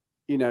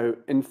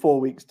 in 4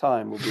 weeks'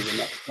 time will be the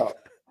next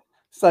drop.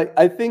 It's like,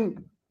 I think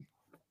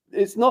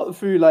it's not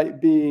through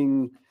like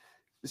being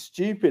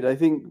stupid. I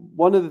think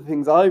one of the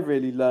things I've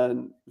really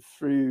learned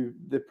through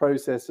the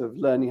process of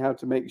learning how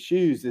to make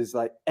shoes is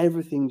like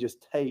everything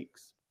just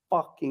takes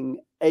fucking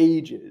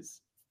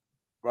ages,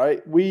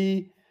 right?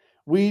 We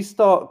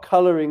start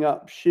coloring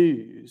up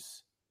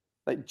shoes,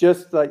 like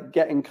just like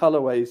getting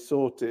colorways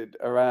sorted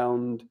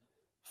around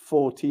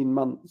 14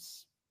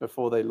 months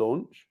before they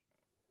launch.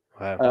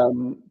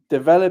 Wow.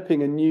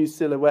 Developing a new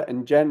silhouette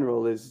in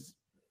general is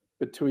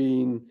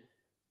between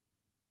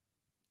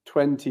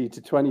 20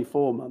 to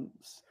 24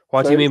 months.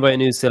 What do you mean by a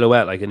new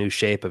silhouette? Like a new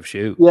shape of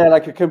shoe? Yeah,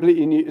 like a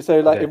completely new. So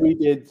like if we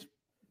did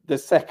the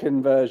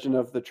second version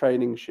of the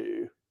training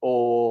shoe,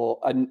 or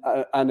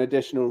an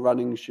additional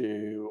running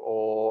shoe,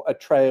 or a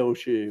trail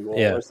shoe,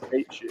 or a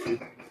skate shoe,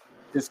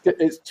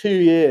 it's 2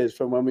 years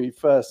from when we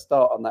first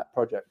start on that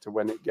project to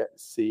when it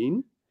gets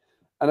seen.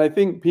 And I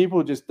think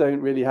people just don't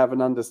really have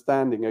an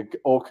understanding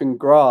or can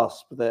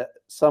grasp that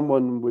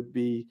someone would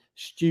be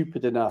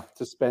stupid enough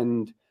to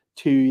spend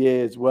 2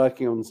 years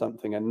working on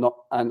something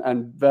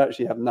and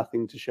virtually have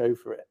nothing to show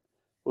for it.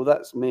 Well,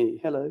 that's me.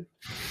 Hello.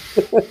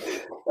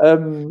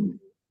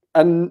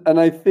 And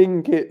I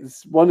think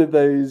it's one of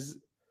those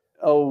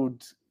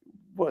old,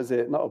 what is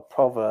it? Not a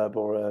proverb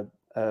or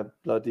a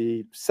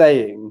bloody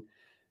saying,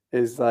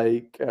 is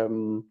like,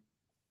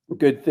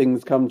 good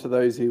things come to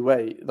those who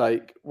wait.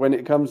 Like when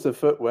it comes to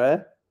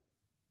footwear,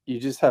 you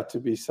just have to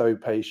be so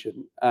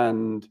patient.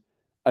 And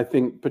I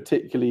think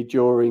particularly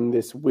during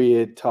this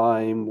weird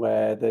time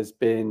where there's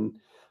been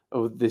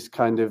this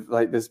kind of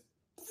like there's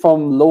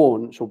from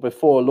launch or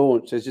before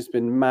launch, there's just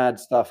been mad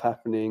stuff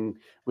happening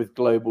with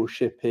global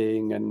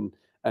shipping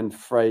and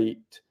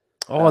freight.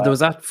 Oh, there was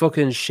that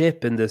fucking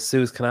ship in the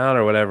Suez Canal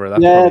or whatever.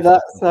 That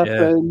That's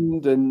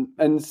happened,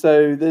 and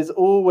so there's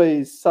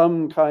always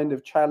some kind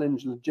of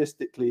challenge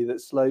logistically that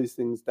slows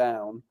things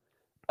down.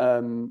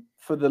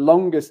 For the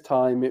longest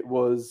time, it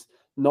was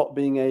not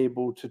being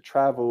able to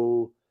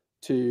travel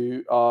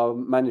to our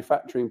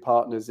manufacturing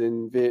partners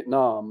in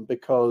Vietnam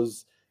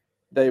because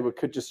they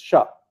could just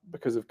shut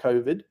because of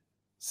COVID.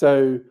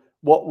 So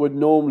what would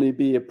normally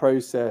be a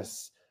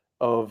process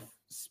of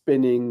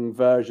spinning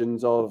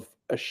versions of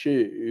a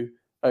shoe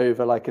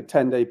over like a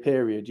 10-day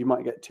period, you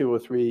might get 2 or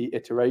 3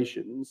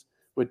 iterations,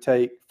 would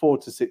take 4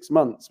 to 6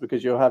 months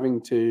because you're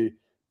having to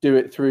do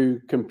it through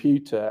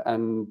computer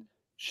and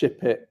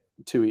ship it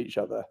to each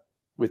other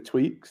with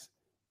tweaks.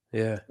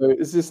 Yeah. So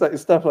it's just like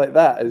stuff like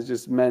that has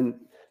just meant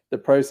the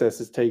process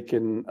has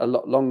taken a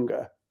lot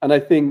longer. And I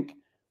think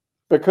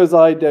because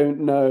I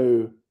don't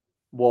know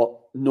what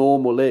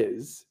normal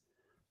is,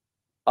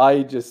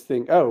 I just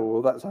think, oh,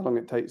 well, that's how long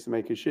it takes to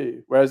make a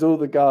shoe. Whereas all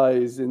the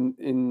guys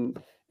in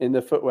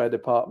the footwear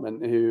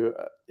department who,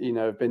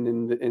 have been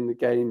in the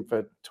game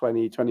for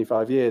 20,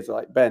 25 years, are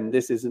like, Ben,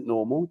 this isn't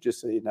normal,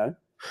 just so you know.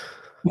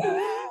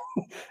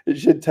 It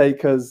should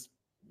take us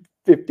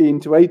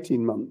 15 to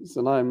 18 months,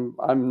 and I'm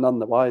none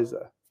the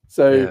wiser.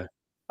 So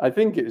I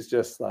think it's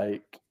just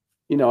like,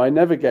 I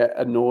never get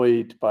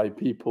annoyed by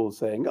people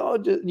saying,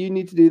 oh, you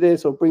need to do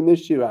this or bring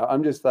this shoe out.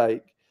 I'm just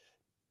like,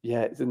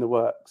 yeah, it's in the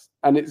works.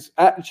 And it's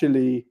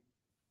actually,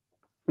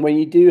 when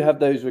you do have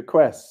those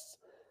requests,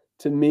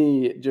 to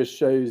me, it just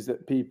shows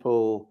that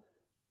people,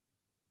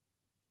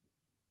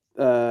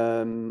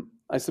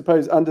 I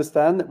suppose,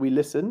 understand that we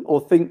listen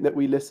or think that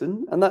we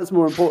listen. And that's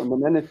more important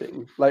than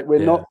anything. Like we're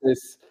not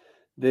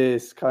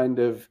this kind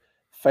of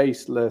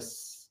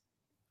faceless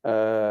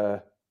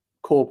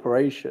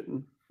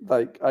corporation.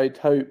 Like I'd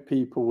hope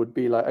people would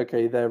be like,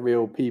 okay, they're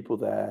real people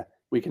there.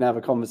 We can have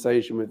a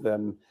conversation with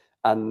them,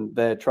 and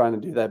they're trying to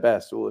do their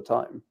best all the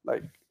time.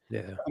 Like,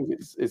 I think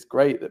it's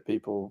great that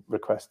people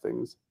request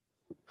things.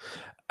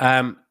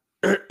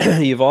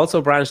 You've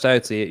also branched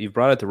out. So you've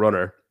brought out the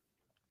runner,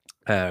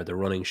 the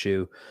running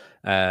shoe,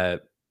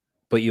 but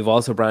you've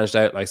also branched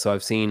out. Like, so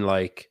I've seen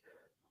like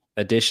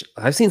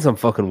I've seen some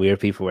fucking weird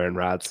people wearing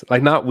R.A.Ds.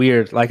 Like not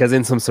weird, like as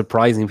in some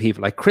surprising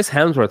people. Like Chris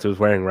Hemsworth was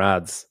wearing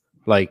R.A.Ds.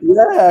 Like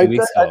I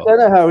don't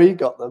know how he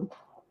got them.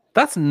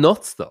 That's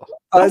nuts, though.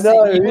 I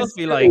know. He must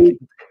be like,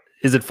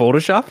 is it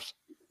photoshopped?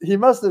 He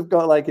must have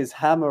got like his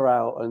hammer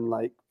out and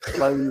like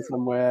flown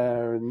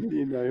somewhere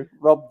and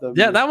robbed them.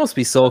 Yeah, that must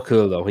be so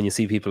cool though when you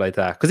see people like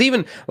that. Because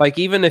even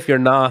if you're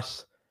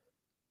not,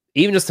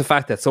 even just the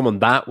fact that someone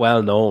that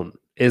well known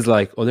is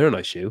like, oh, they're a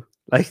nice shoe.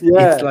 Like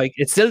it's like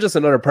it's still just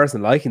another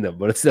person liking them,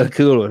 but it's still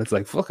cool. And it's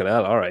like fucking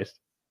hell, all right.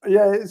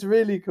 Yeah, it's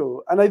really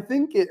cool, and I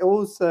think it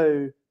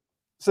also.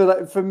 So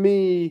like for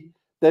me,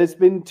 there's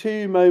been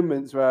 2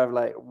 moments where I'm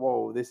like,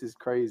 whoa, this is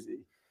crazy.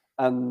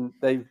 And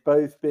they've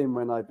both been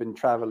when I've been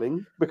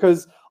traveling,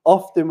 because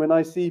often when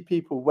I see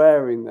people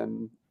wearing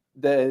them,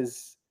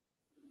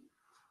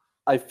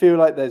 I feel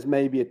like there's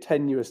maybe a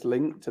tenuous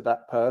link to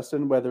that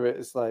person, whether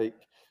it's like,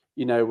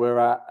 we're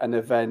at an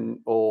event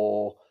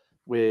or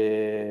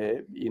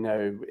we're,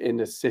 in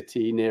a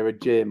city near a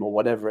gym or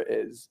whatever it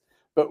is.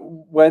 But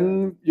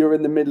when you're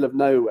in the middle of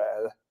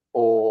nowhere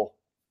or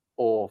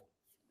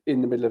in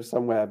the middle of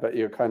somewhere, but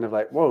you're kind of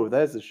like, whoa,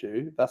 there's a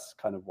shoe. That's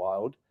kind of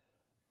wild.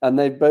 And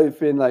they've both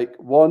been like,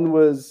 one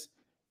was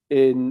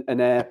in an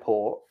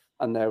airport,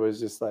 and there was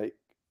just like,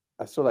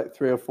 I saw like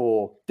 3 or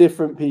 4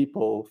 different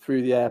people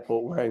through the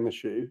airport wearing the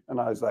shoe. And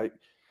I was like,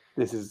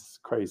 this is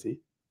crazy.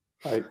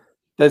 Like,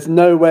 there's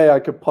no way I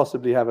could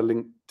possibly have a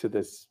link to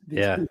these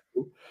people.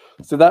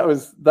 So that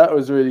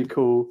was really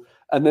cool.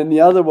 And then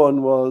the other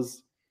one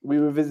was, we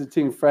were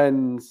visiting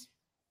friends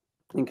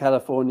in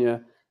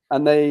California,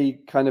 and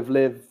they kind of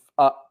live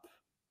up,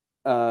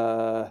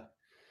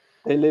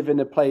 they live in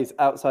a place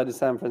outside of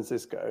San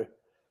Francisco.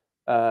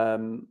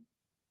 And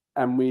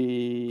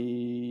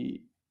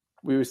we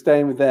were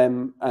staying with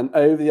them, and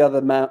over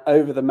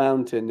the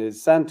mountain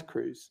is Santa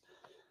Cruz.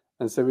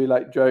 And so we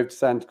like drove to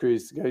Santa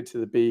Cruz to go to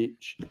the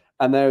beach,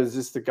 and there was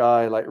just a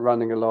guy like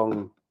running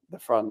along the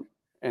front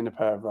in a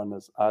pair of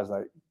runners. I was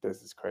like,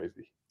 this is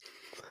crazy.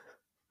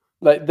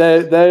 Like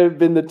they've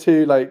been the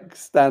two like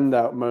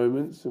standout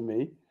moments for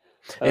me.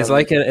 It's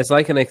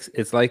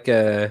like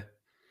a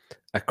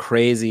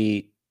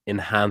crazy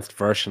enhanced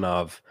version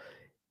of,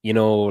 you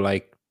know,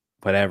 like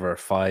whatever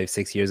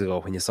 5-6 years ago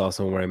when you saw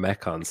someone wearing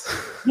Metcons.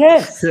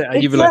 Yes,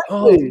 And you'd be like,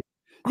 oh, exactly.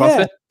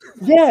 CrossFit.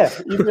 Yeah,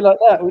 you'd be like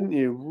that, wouldn't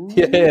you?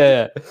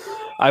 Yeah.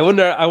 I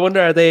wonder,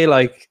 are they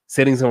like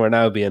sitting somewhere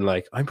now being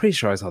like, I'm pretty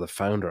sure I saw the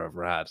founder of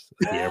R.A.D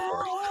at the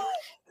airport.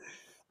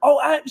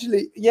 Oh,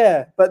 actually,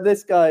 yeah. But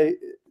this guy,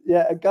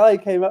 a guy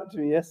came up to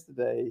me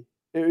yesterday.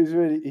 He was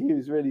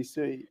really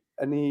sweet,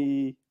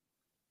 and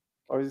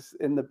I was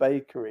in the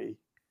bakery,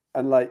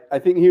 and like I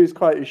think he was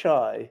quite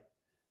shy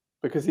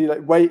because he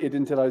like waited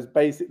until I was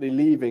basically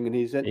leaving, and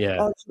he said, Yeah.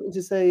 "Oh, I just wanted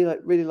to say, like,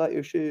 really like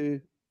your shoe,"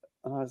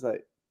 and I was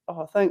like,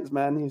 "Oh, thanks,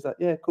 man." He's like,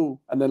 "Yeah,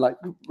 cool," and then like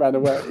ran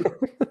away.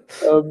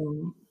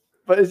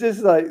 But it's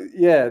just like,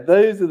 yeah,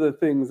 those are the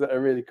things that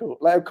are really cool.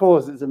 Like, of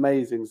course, it's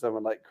amazing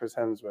someone like Chris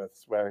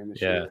Hemsworth's wearing the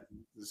shoe.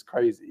 It's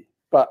crazy.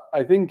 But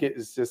I think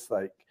it's just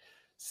like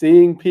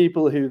seeing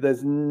people who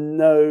there's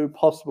no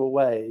possible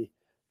way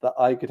that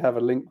I could have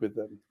a link with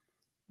them.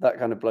 That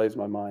kind of blows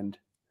my mind.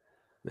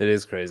 It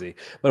is crazy.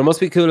 But it must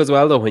be cool as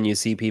well, though, when you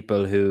see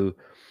people who,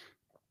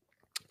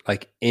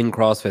 like in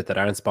CrossFit, that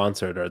aren't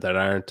sponsored or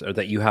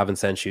that you haven't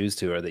sent shoes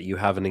to or that you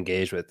haven't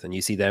engaged with, and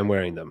you see them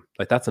wearing them.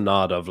 Like, that's a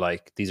nod of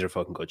like, these are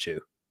fucking good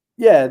shoe.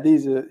 Yeah,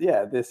 there's a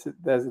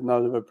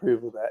nod of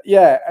approval there.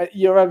 Yeah,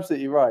 you're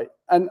absolutely right.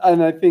 And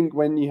I think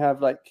when you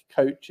have like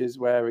coaches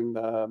wearing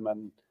them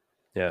and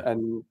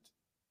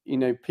you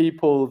know,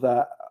 people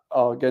that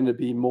are going to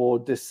be more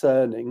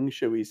discerning,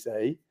 shall we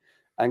say,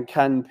 and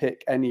can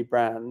pick any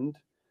brand,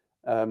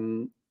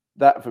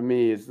 that for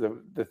me is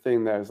the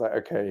thing that is like,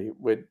 okay,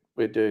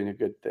 we're doing a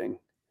good thing.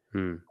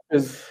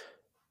 Because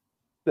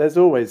there's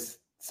always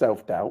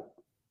self-doubt.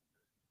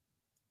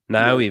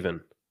 Now,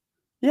 even.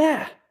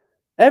 Yeah.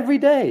 Every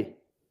day.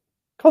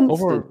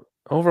 Constant.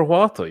 Over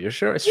what though? You're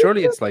sure?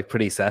 Surely it's like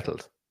pretty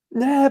settled.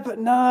 Yeah, but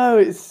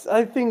no,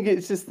 I think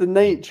it's just the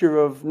nature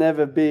of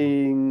never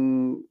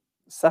being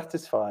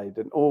satisfied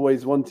and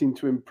always wanting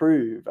to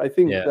improve. I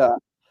think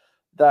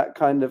that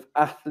kind of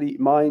athlete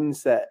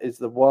mindset is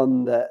the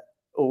one that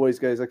always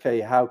goes,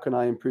 okay, how can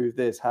I improve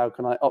this? How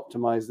can I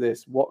optimize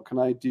this? What can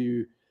I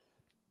do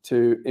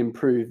to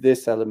improve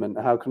this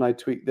element? How can I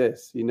tweak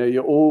this? You know,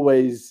 you're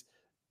always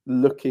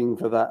looking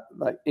for that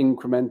like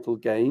incremental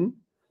gain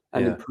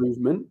and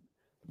improvement.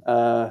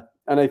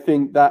 And I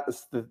think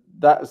that's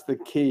the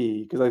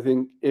key, because I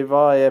think if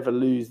I ever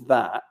lose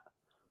that,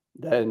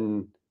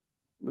 then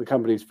the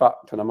company's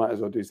fucked and I might as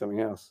well do something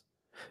else.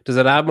 Does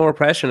it add more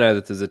pressure now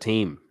that there's a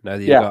team? Now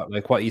that you've got,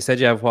 like, what you said,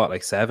 you have what,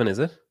 like 7, is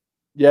it?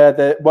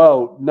 Yeah,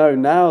 well, no,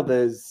 now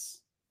there's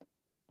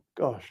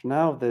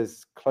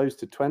close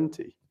to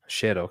 20.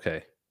 Shit,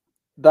 okay.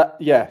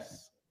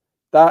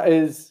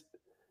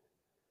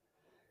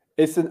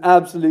 It's an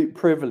absolute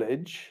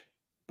privilege,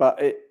 but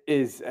it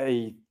is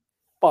a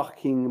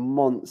fucking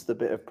monster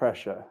bit of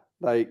pressure.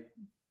 Like,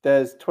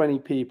 there's 20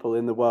 people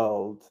in the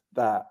world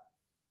that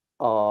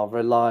are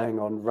relying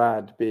on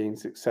R.A.D being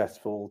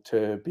successful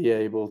to be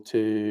able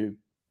to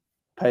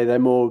pay their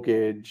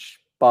mortgage,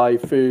 buy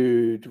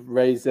food,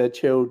 raise their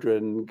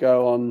children,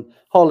 go on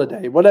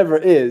holiday, whatever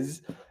it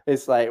is.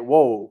 It's like,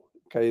 whoa,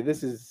 okay,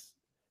 this is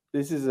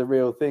a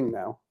real thing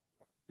now.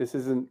 This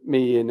isn't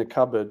me in a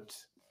cupboard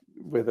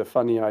with a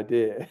funny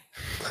idea.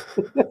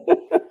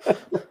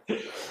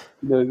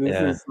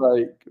 This is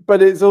like,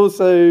 but it's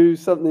also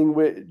something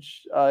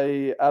which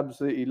I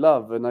absolutely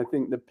love. And I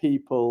think the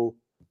people,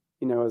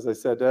 you know, as I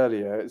said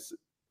earlier,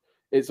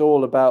 it's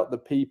all about the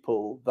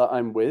people that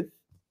I'm with,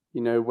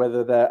 you know,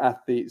 whether they're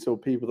athletes or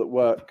people that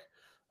work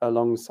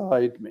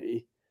alongside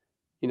me.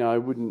 You know, I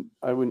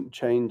wouldn't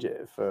change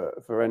it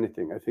for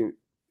anything. I think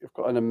you've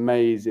got an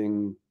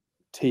amazing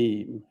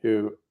team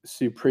who are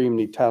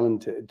supremely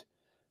talented.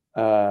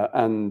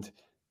 And,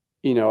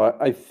 you know,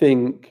 I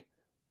think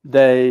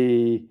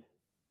they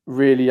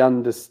really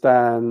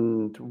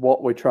understand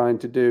what we're trying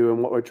to do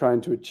and what we're trying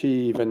to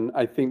achieve. And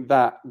I think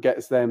that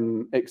gets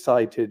them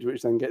excited,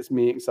 which then gets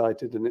me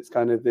excited. And it's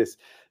kind of this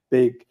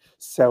big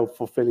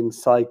self-fulfilling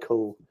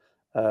cycle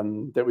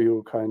that we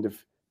all kind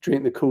of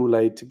drink the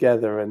Kool-Aid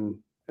together and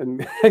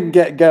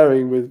get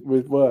going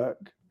with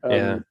work.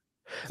 So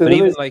but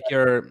even like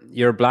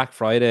your Black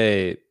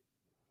Friday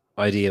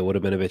idea would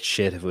have been a bit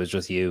shit if it was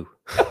just you.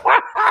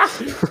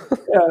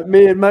 Yeah,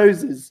 me and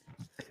Moses.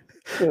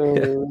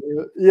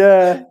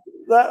 That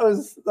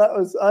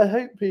was. I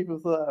hope people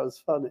thought that was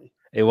funny.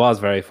 It was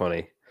very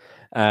funny.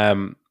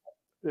 Are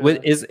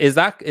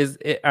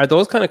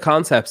those kind of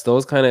concepts,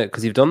 those kind of,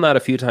 because you've done that a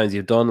few times,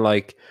 you've done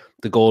like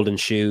the golden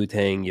shoe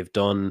thing, you've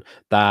done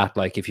that,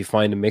 like if you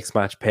find a mixed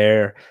match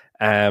pair,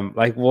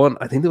 like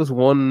I think was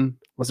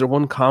there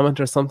one comment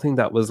or something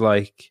that was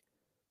like,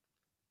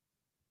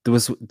 there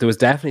was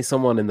definitely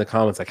someone in the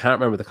comments, I can't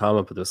remember the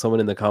comment, but there was someone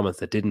in the comments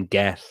that didn't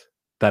get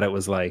that it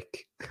was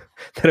like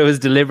that it was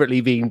deliberately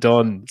being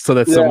done so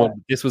that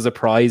this was a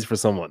prize for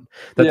someone,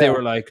 that they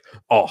were like,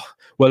 oh,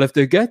 well, if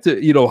they get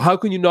to, you know, how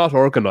can you not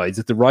organize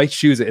it, the right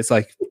shoes? It's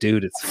like,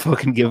 dude, it's a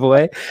fucking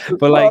giveaway.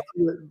 But like,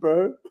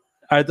 bro,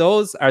 are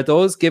those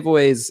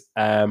giveaways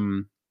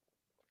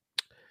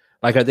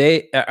like,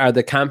 are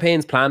the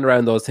campaigns planned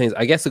around those things?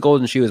 I guess the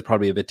golden shoe is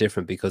probably a bit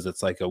different because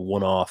it's like a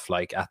one-off,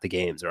 like at the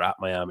games or at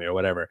Miami or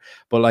whatever.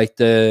 But like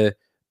the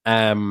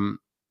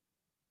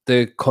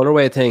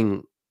colorway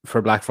thing for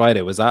Black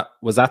Friday, was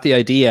that the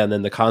idea, and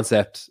then the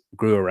concept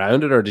grew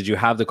around it, or did you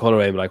have the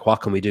colorway and be like,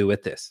 what can we do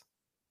with this?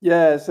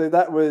 Yeah, so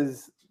that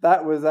was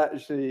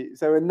actually,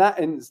 so in that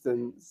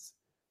instance,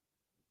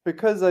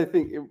 because I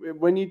think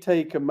when you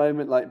take a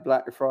moment like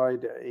Black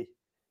Friday,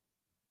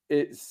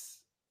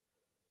 it's,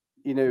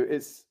 you know,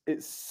 it's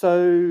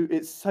so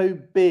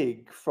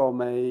big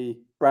from a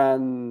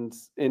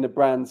brand's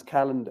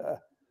calendar,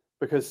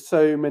 because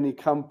so many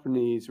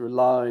companies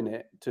rely on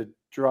it to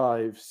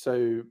drive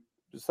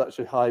such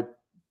a high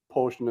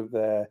portion of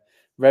their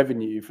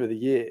revenue for the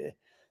year,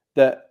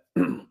 that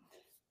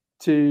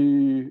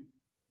we're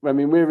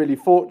really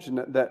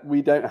fortunate that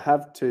we don't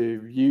have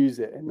to use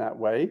it in that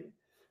way.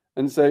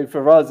 And so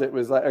for us, it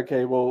was like,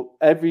 okay, well,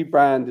 every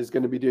brand is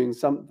going to be doing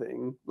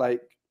something.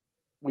 Like,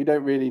 we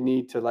don't really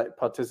need to like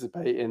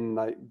participate in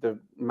like the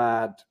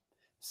mad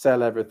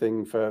sell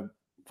everything for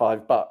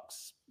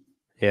 $5.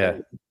 Yeah.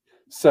 Thing.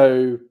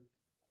 So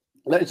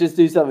let's just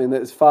do something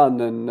that's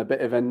fun and a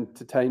bit of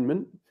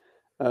entertainment.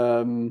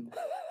 And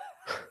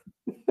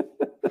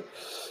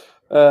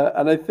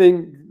I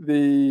think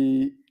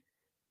the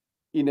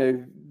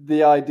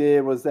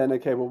idea was then,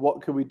 okay, well,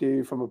 what could we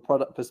do from a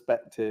product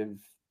perspective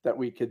that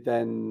we could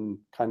then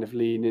kind of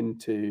lean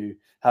into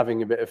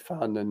having a bit of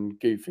fun and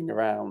goofing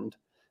around,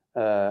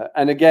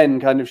 and again,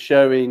 kind of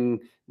showing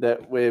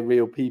that we're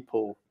real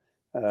people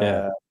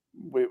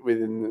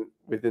within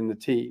the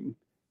team.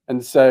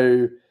 And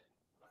so,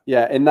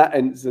 yeah, in that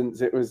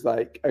instance, it was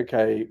like,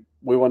 okay,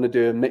 we want to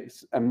do a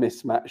mix and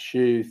mismatch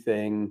shoe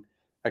thing.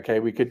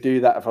 Okay, we could do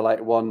that for like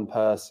one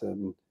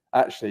person.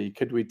 Actually,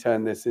 could we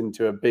turn this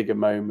into a bigger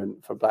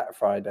moment for Black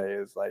Friday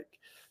as like,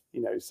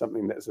 you know,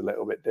 something that's a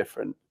little bit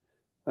different?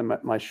 And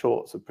my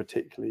shorts are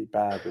particularly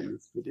bad in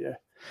this video.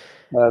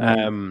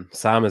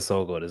 Sam is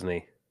so good, isn't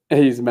he?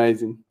 He's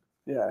amazing.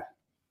 Yeah,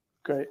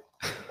 great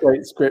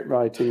script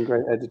writing,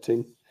 great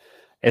editing.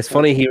 It's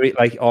funny,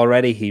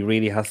 he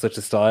really has such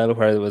a style,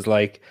 where it was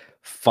like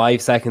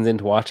 5 seconds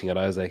into watching it,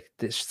 I was like,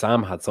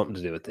 Sam had something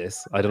to do with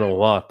this. I don't know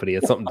what, but he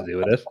had something to do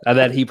with it. And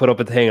then he put up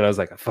a thing and I was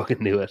like, I fucking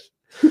knew it.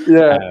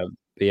 Yeah.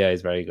 But yeah,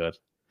 he's very good.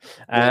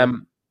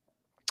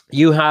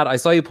 I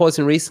saw you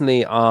posting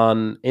recently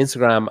on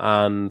Instagram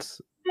and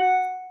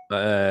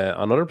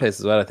on other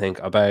places as well, I think,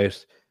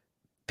 about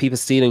people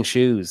stealing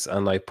shoes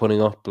and like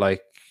putting up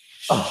like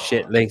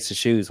shit links to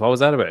shoes. What was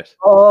that about?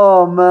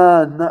 Oh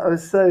man, that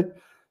was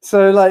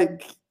so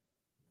like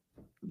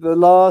the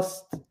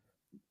last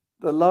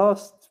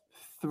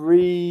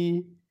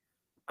 3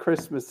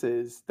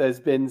 Christmases, there's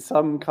been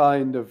some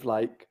kind of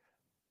like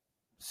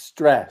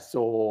stress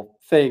or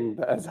thing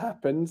that has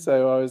happened.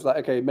 So I was like,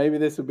 okay, maybe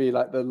this will be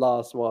like the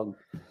last one.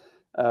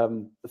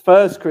 The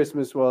first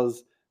Christmas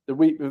was the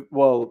week.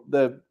 Well,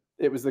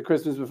 it was the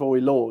Christmas before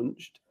we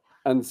launched,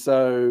 and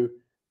so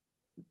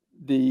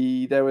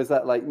there was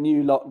that like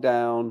new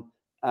lockdown,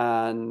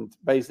 and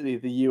basically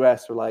the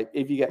US were like,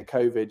 if you get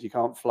COVID, you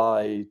can't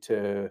fly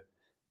to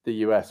the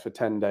US for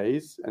 10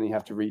 days and you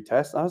have to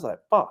retest. And I was like,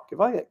 fuck,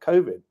 if I get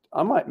COVID,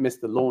 I might miss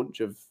the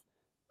launch of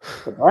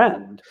the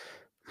brand.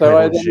 So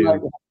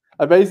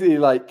I basically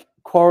like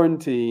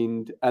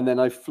quarantined, and then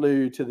I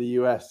flew to the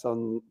US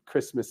on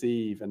Christmas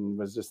Eve and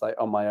was just like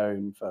on my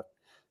own for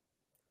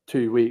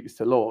 2 weeks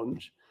to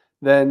launch.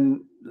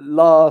 Then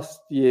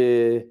last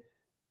year,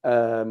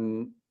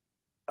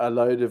 a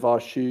load of our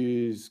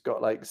shoes got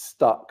like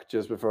stuck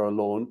just before our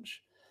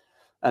launch.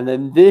 And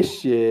then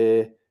this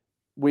year,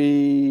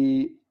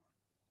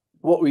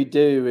 what we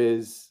do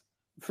is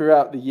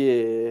throughout the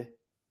year,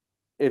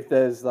 if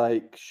there's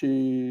like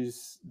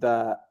shoes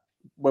that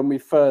when we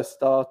first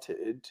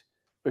started,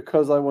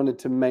 because I wanted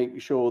to make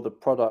sure the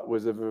product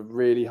was of a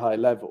really high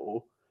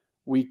level,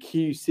 we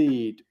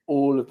QC'd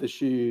all of the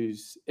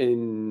shoes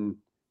in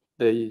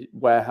the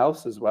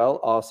warehouse as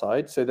well, our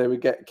side. So they would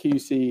get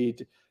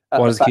QC'd.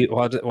 What does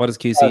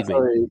QC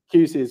mean?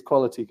 QC is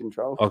quality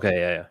control. Okay,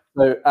 yeah.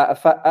 So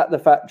at the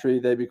factory,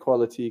 they'd be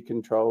quality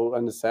control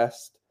and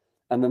assessed,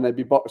 and then they'd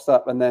be boxed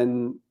up, and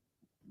then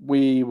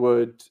we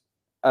would,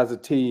 as a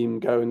team,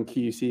 go and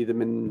QC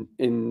them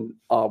in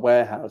our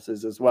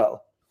warehouses as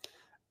well.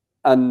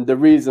 And the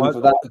reason for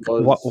that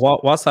was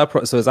what's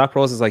that? So is that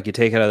process like you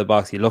take it out of the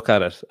box, you look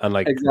at it, and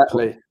like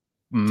exactly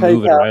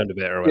move it around a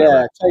bit or whatever?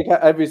 Yeah, take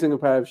out every single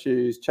pair of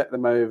shoes, check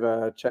them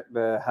over, check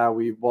how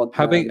we want.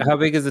 How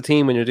big is the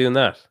team when you're doing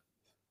that?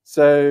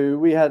 So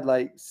we had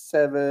like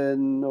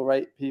 7 or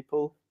 8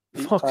 people.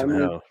 Fucking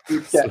hell.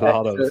 We'd get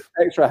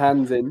extra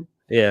hands in.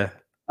 Yeah.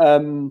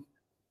 And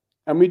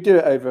we do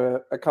it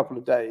over a couple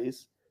of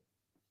days.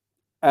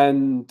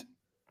 And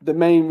the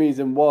main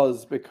reason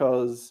was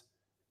because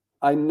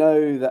I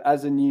know that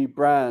as a new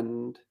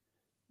brand,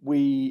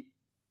 we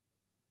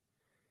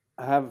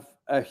have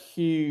a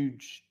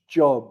huge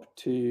job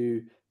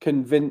to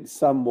convince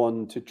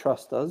someone to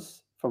trust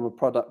us from a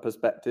product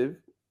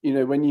perspective. You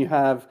know, when you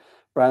have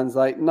brands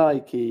like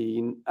Nike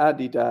and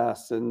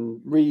Adidas and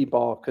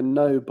Reebok and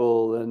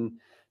Noble and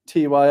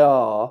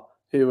TYR,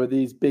 who are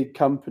these big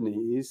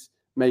companies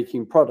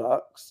making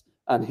products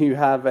and who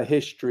have a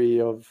history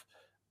of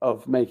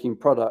making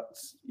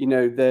products, you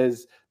know,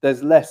 there's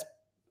less,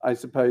 I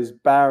suppose,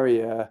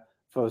 barrier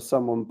for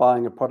someone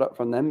buying a product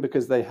from them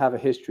because they have a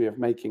history of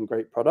making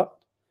great product,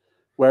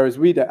 whereas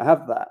we don't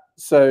have that.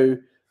 So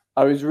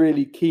I was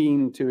really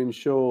keen to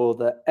ensure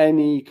that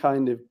any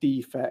kind of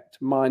defect,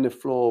 minor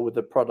flaw with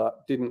the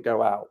product didn't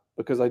go out,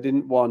 because I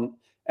didn't want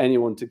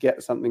anyone to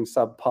get something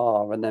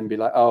subpar and then be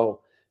like,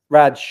 oh,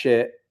 R.A.D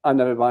shit, I'm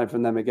never buying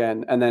from them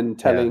again, and then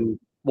telling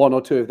one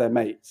or two of their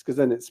mates, because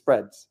then it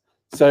spreads.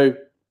 So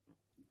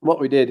what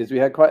we did is we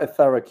had quite a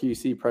thorough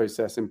QC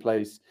process in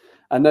place.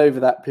 And over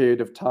that period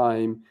of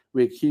time,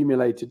 we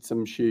accumulated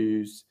some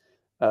shoes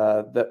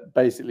that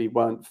basically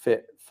weren't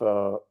fit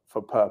for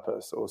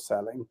purpose or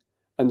selling.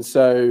 And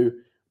so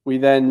we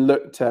then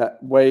looked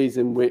at ways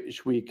in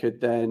which we could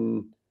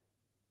then,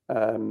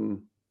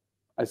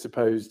 I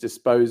suppose,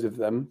 dispose of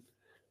them.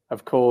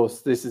 Of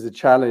course, this is a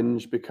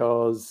challenge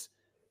because,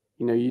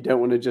 you know, you don't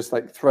want to just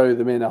like throw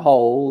them in a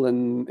hole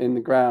and in the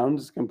ground.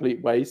 It's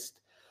complete waste.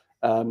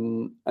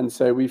 And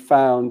so we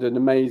found an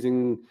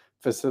amazing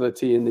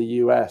facility in the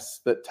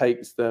US that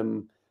takes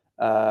them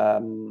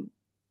and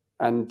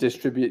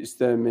distributes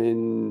them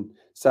in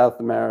South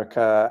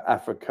America,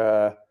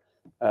 Africa,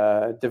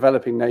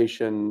 developing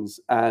nations,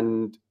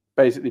 and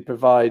basically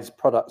provides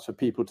products for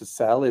people to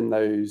sell in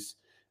those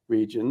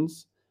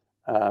regions.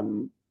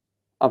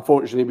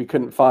 Unfortunately, we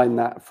couldn't find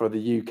that for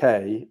the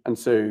UK, and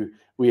so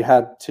we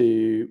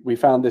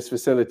found this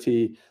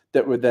facility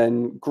that would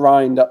then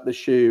grind up the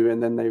shoe,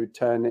 and then they would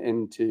turn it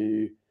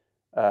into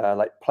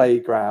like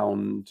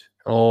playground.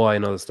 Oh, I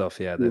know the stuff.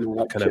 Yeah, the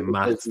Like kind of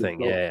mats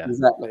thing. Yeah.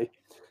 Exactly.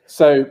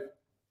 So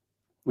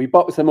we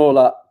boxed them all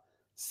up,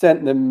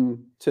 sent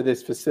them to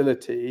this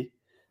facility,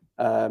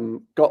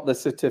 got the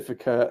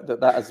certificate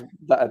that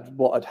had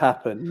what had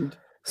happened.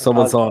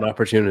 Someone saw an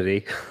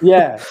opportunity.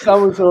 Yeah,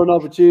 someone saw an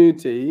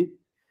opportunity,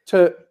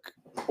 took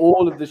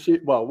all of the shoes,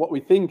 well, what we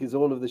think is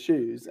all of the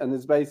shoes, and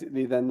has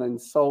basically then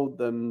sold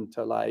them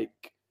to,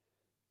 like,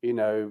 you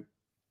know,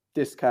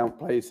 discount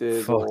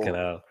places. Fucking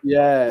hell.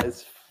 Yeah,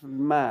 it's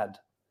mad.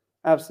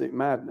 Absolute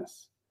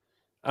madness.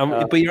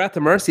 But you're at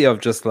the mercy of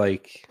just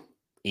like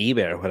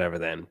eBay or whatever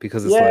then,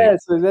 because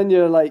it's so then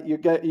you're like, you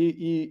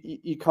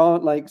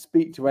can't like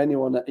speak to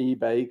anyone at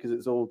eBay because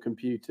it's all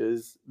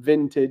computers.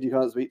 Vinted, you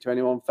can't speak to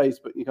anyone.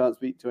 Facebook, you can't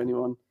speak to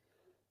anyone.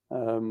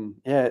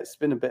 It's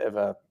been a bit of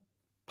a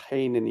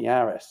pain in the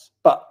arse,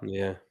 but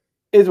yeah,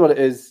 is what it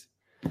is.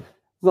 There's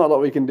not a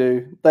lot we can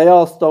do. They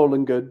are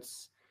stolen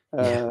goods.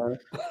 If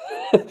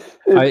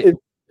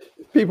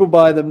people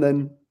buy them,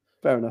 then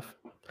fair enough.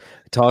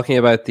 Talking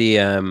about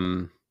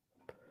the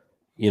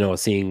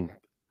seeing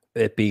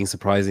it being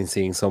surprising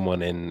seeing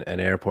someone in an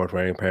airport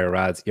wearing a pair of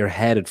R.A.Ds, your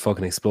head would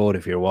fucking explode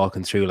if you're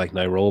walking through like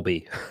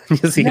Nairobi.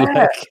 You see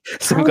like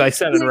some guy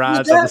selling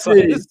R.A.Ds on the side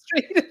of the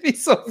street. It'd be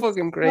so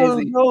fucking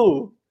crazy.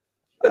 No.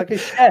 Like a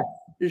chef.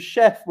 Your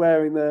chef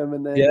wearing them,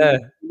 and then you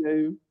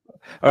know,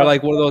 or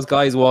like one of those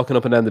guys walking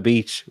up and down the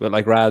beach with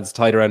like R.A.Ds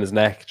tied around his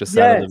neck, just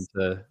selling them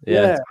to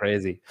it's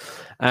crazy.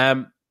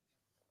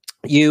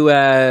 You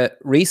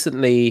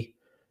recently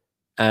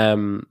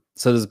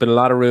so there's been a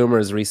lot of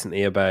rumors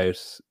recently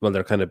about, well,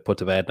 they're kind of put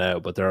to bed now,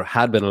 but there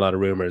had been a lot of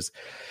rumors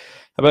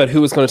about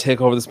who was going to take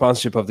over the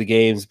sponsorship of the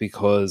games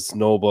because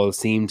Noble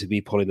seemed to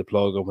be pulling the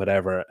plug or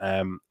whatever.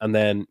 And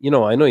then, you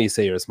know, I know you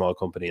say you're a small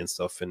company and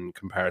stuff in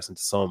comparison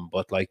to some,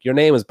 but like your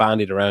name was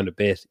bandied around a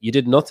bit. You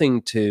did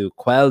nothing to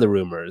quell the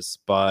rumors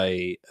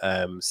by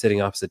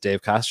sitting opposite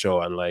Dave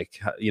Castro and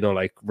like, you know,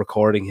 like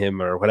recording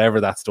him or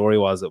whatever that story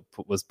was that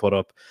was put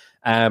up.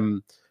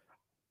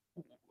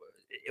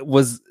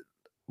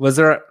 Was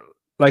there,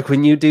 like,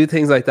 when you do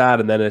things like that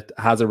and then it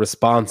has a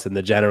response in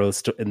the general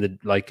in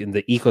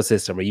the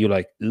ecosystem, are you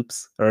like,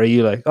 oops, or are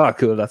you like, oh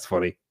cool, that's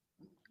funny?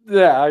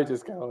 Yeah, I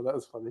just go, oh, that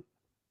was funny.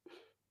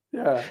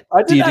 Yeah,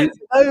 I didn't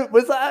know.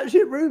 Was that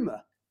actually a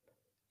rumor?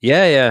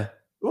 Yeah.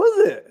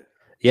 Was it?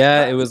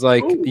 Yeah, it was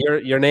like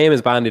your name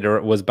is bandied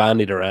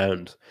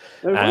around.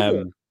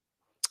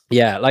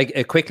 Yeah, like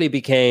it quickly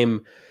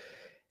became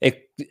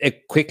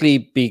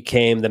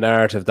the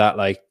narrative that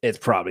like it's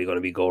probably going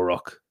to be Go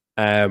Ruck.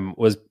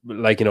 Was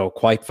like, you know,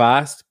 quite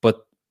fast,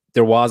 but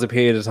there was a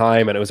period of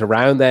time, and it was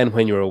around then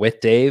when you were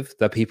with Dave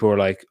that people were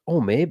like, oh,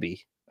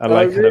 maybe, and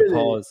like kind of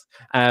pause.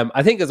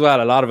 I think as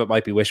well, a lot of it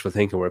might be wishful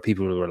thinking, where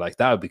people were like,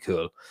 that would be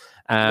cool.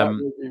 That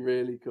would be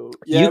really cool.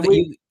 Yeah,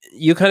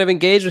 you kind of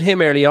engaged with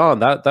him early on.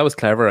 That was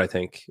clever, I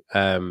think.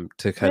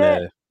 To kind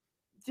of.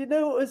 Do you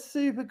know what was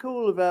super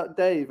cool about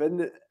Dave?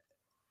 And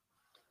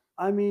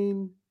I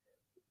mean,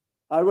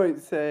 I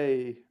won't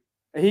say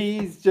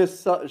he's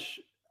just such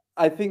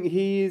I think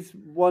he's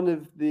one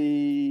of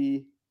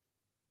the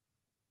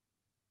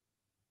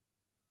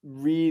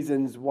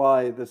reasons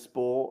why the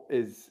sport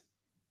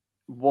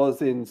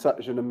was in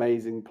such an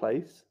amazing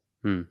place.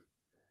 Hmm.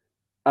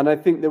 And I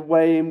think the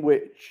way in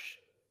which,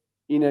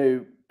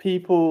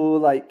 people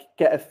like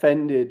get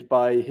offended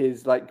by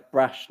his like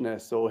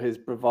brashness or his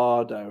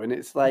bravado, and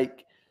it's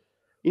like,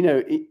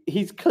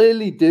 he's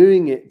clearly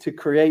doing it to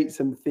create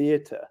some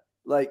theater.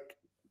 Like,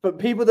 but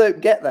people don't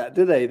get that,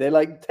 do they? They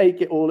like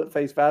take it all at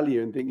face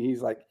value and think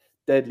he's like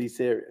deadly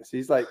serious.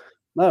 He's like,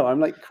 no, I'm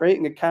like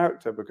creating a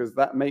character because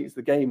that makes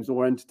the games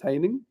more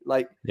entertaining.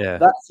 Like, Yeah.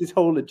 that's his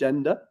whole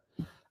agenda.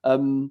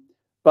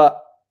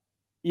 But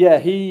yeah,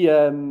 he's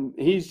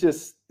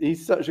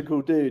such a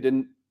cool dude,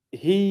 and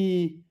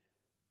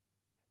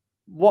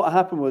what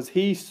happened was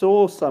he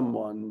saw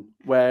someone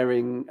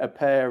wearing a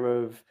pair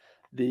of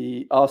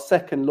our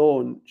second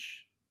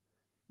launch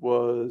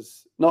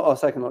was not our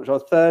second launch, our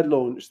third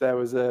launch. There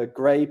was a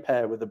grey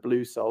pair with a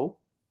blue sole.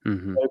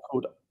 Mm-hmm. They're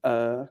called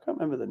I can't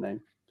remember the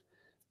name.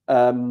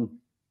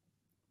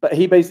 But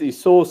he basically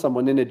saw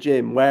someone in a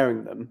gym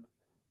wearing them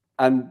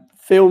and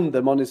filmed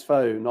them on his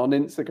phone on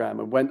Instagram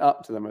and went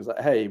up to them and was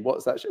like, hey,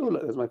 what's that? Oh,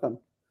 look, there's my thumb.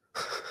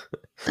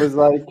 It was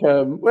like,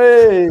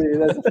 way,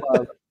 there's a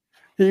file.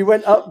 He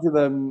went up to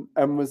them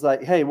and was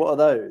like, hey, what are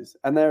those?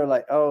 And they were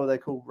like, oh, they're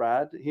called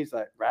R.A.D. He's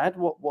like, R.A.D?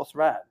 What's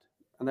R.A.D?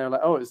 And they were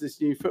like, oh, it's this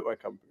new footwear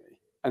company.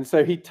 And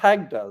so he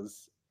tagged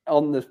us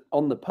on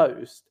the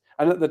post.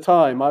 And at the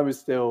time, I was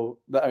still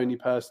the only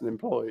person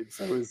employed.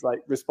 So I was like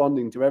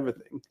responding to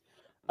everything.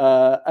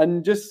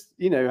 And just,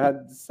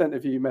 had sent a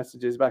few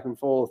messages back and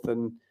forth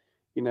and,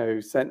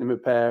 sent him a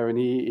pair, and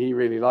he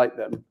really liked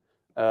them.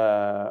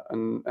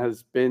 And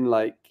has been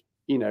like,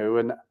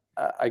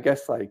 I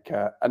guess like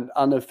an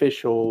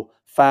unofficial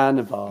fan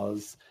of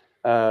ours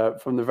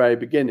from the very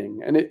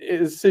beginning. And it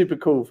is super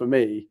cool for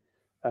me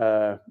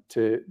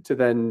to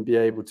then be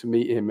able to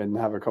meet him and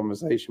have a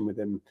conversation with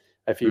him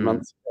a few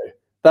months ago.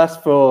 That's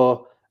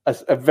for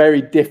a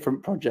very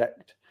different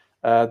project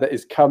that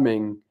is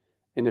coming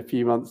in a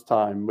few months'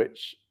 time,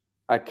 which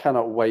I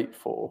cannot wait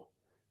for.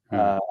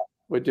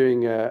 We're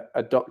doing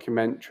a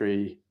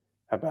documentary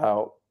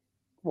about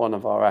one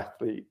of our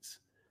athletes.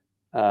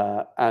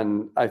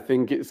 And I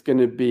think it's going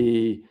to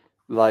be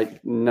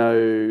like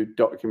no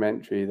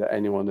documentary that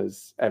anyone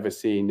has ever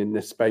seen in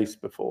this space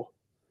before.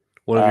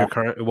 One of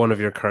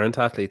your current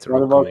athletes.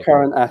 One of our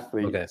current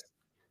athletes.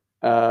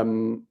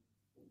 Okay.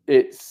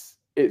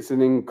 It's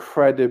an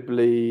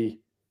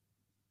incredibly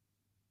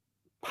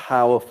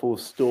powerful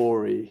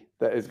story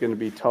that is going to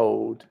be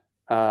told.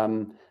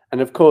 And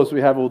of course,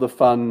 we have all the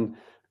fun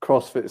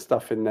CrossFit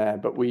stuff in there,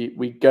 but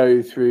we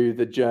go through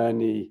the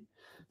journey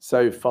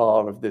so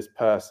far of this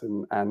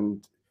person.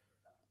 And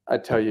I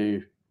tell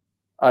you,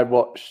 I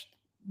watched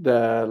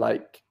the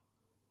like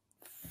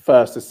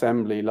first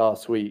assembly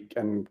last week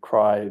and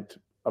cried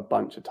a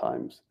bunch of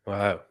times.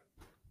 Wow.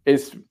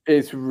 It's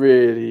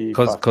really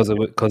because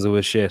it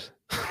was shit.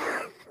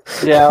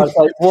 Yeah, I was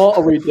like, what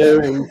are we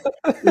doing?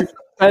 We've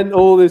spent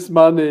all this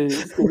money.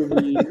 It's going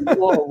to be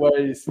what a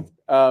waste.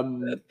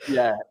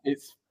 Yeah,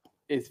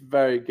 it's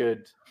very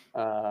good.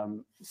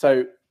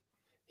 So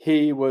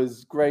he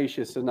was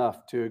gracious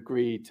enough to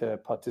agree to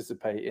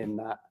participate in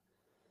that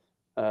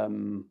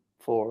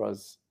for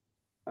us.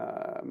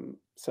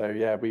 So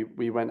yeah,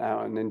 we went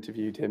out and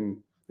interviewed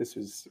him. This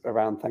was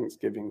around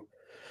Thanksgiving.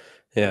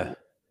 Yeah,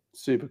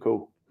 super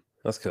cool.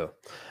 That's cool.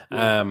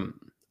 Yeah.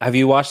 Have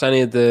you watched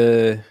any of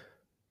the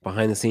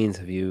behind the scenes?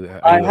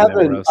 I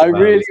haven't. I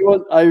really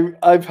want.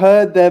 I've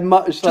heard they're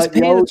much like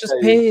the old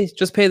days.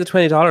 Just pay the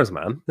 $20,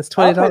 man. It's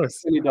 $20.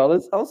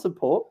 $20. I'll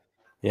support.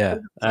 Yeah.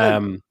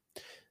 100%.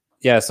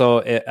 Yeah.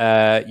 So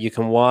you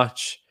can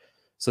watch.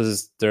 So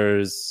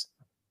there's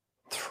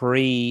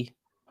 3.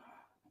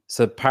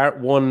 So part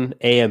 1,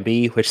 A and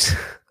B, which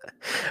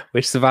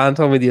Savan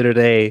told me the other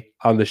day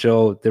on the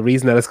show. The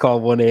reason that it's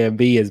called 1, A and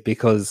B is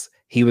because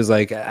he was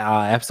like,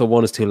 episode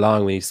 1 is too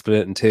long. We need to split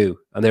it in 2.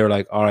 And they were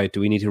like, all right,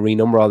 do we need to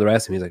renumber all the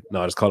rest? And he's like,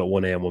 no, just call it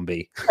 1A and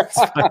 1B.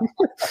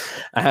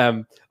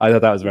 I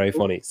thought that was very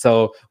funny.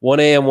 So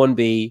 1A and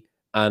 1B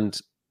and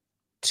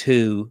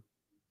 2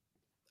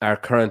 are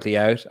currently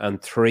out, and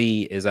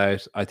 3 is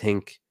out, I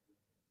think.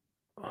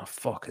 Oh,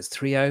 fuck. Is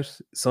 3 out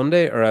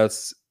Sunday, or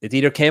else it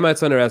either came out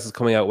Sunday or else it's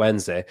coming out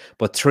Wednesday?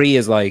 But 3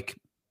 is like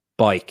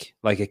bike,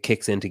 like it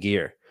kicks into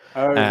gear.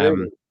 Oh,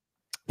 really?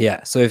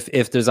 Yeah, so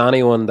if there's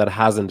anyone that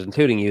hasn't,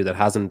 including you, that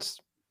hasn't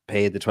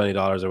paid the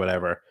 $20 or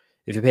whatever,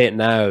 if you pay it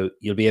now,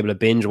 you'll be able to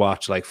binge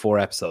watch like 4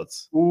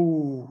 episodes.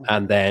 Ooh.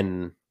 And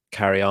then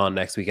carry on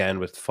next weekend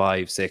with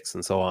 5, 6,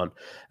 and so on.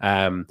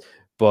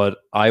 But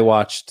I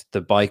watched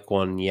the bike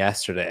one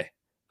yesterday,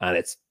 and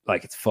it's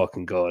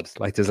fucking good.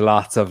 Like there's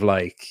lots of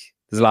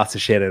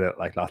shit in it,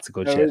 like lots of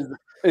good shit.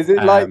 Is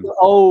it like the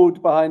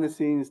old behind the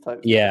scenes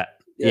type? Yeah,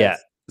 yes. Yeah.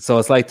 So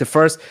it's like the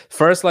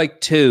first like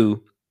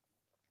 2.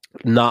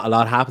 Not a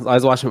lot happens. I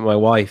was watching it with my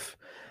wife.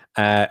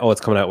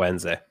 It's coming out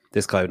Wednesday.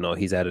 This guy, no,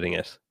 he's editing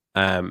it.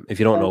 If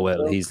you don't know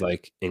Will, he's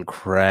like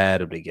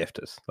incredibly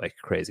gifted, like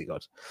crazy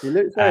good. He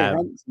looks very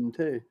handsome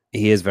too.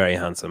 He is very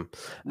handsome.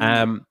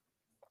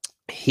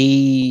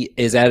 He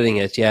is editing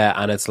it, yeah,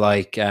 and it's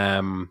like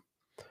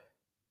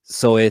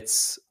so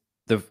it's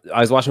I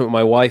was watching with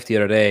my wife the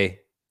other day,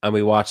 and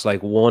we watched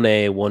like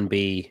 1A,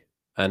 1B,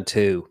 and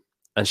 2,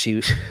 and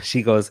she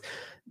goes,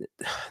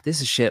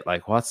 "This is shit.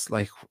 Like, what's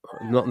like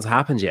nothing's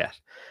happened yet?"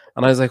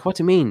 And I was like, "What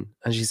do you mean?"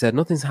 And she said,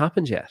 "Nothing's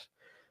happened yet."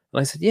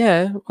 And I said,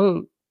 "Yeah,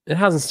 well, it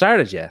hasn't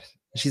started yet."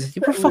 And she said,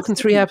 "We're fucking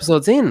 3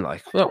 episodes in.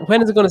 Like, well,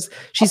 when is it going to?"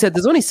 She said,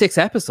 "There's only 6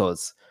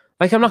 episodes.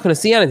 Like, I'm not going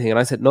to see anything." And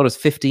I said, "No, there's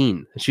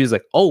 15." And she was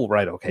like, "Oh,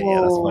 right, okay,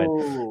 yeah, that's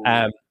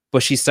fine."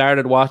 But she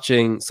started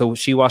watching. So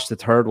she watched the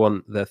third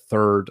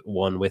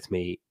one with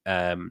me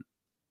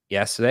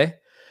yesterday.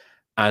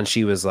 And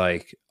she was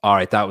like, "All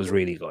right, that was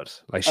really good."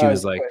 Like she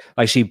was like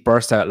she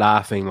burst out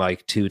laughing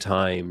like 2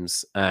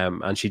 times.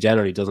 And she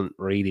generally doesn't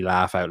really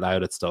laugh out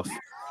loud at stuff,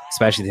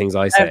 especially things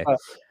I say.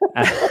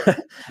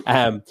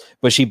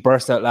 But she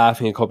burst out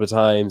laughing a couple of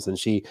times, and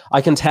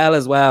I can tell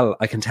as well.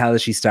 I can tell that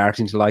she's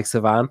starting to like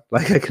Savan.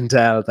 Like I can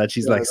tell that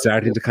she's like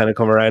starting to kind of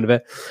come around a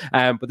bit.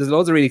 But there's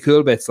loads of really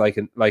cool bits, like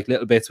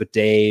little bits with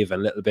Dave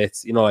and little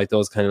bits, like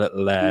those kind of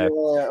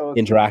little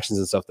interactions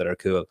and stuff that are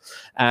cool.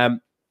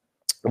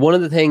 One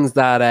of the things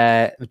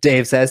that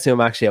Dave says to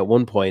him actually at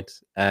one point,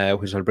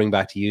 which I'll bring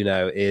back to you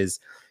now, is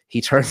he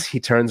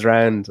turns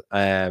around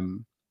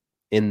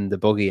in the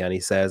buggy and he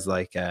says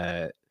like,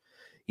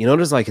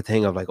 there's like a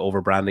thing of like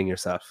over branding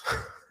yourself.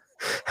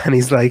 And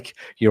he's like,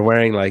 you're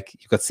wearing like,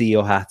 you've got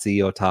CEO hat,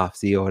 CEO top,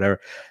 CEO whatever.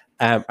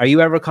 Are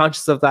you ever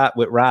conscious of that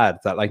with R.A.D?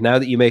 That like now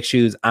that you make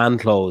shoes and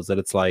clothes, that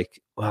it's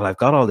like, well, I've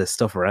got all this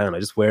stuff around,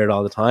 I just wear it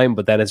all the time,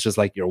 but then it's just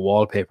like you're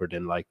wallpapered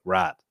in like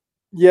R.A.D.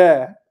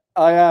 Yeah,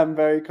 I am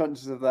very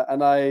conscious of that,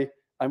 and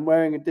I'm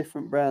wearing a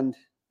different brand.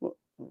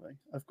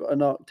 I've got an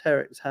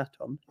Arc'teryx hat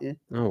on here.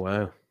 Oh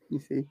wow! You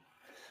see,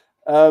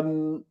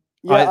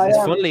 it's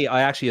funny.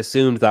 I actually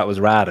assumed that was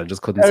R.A.D. and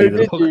just couldn't see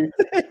the logo.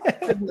 I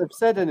couldn't have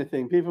said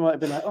anything. People might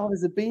have been like, "Oh,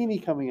 there's a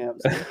beanie coming out."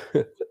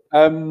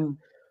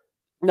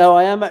 No,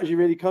 I am actually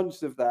really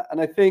conscious of that, and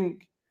I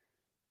think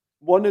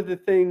one of the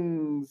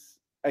things,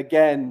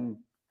 again,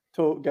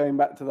 going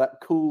back to that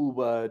cool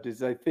word,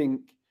 is I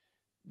think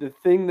the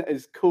thing that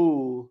is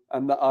cool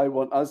and that I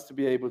want us to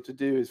be able to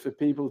do is for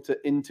people to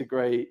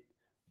integrate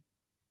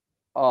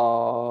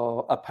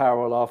our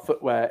apparel, our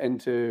footwear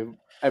into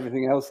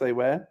everything else they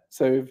wear.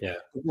 So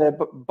if they're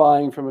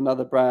buying from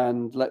another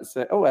brand, let's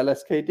say,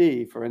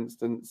 LSKD, for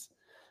instance,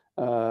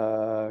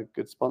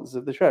 good sponsors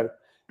of the show.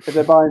 If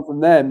they're buying from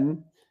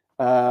them,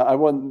 I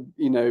want,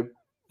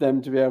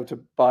 them to be able to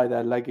buy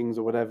their leggings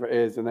or whatever it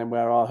is, and then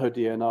wear our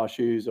hoodie and our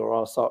shoes or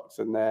our socks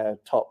and their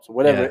tops or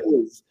whatever it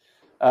is.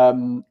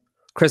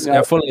 Chris,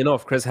 funnily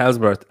enough, Chris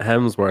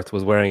Hemsworth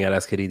was wearing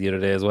LSKD the other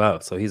day as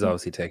well, so he's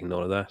obviously taking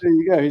note of that. There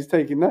you go. He's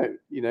taking note.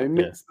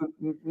 Mix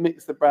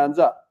the brands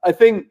up. I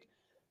think,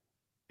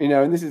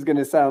 and this is going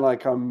to sound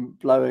like I'm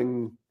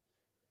blowing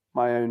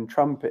my own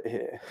trumpet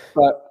here,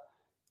 but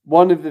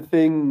one of the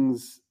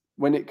things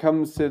when it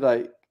comes to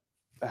like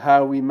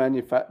how we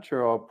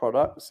manufacture our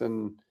products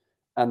and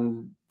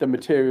the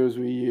materials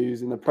we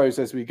use and the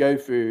process we go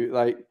through,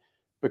 like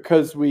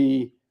because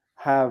we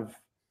have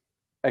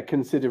a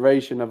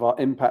consideration of our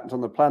impact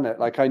on the planet.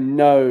 Like I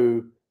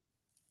know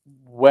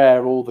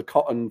where all the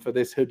cotton for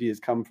this hoodie has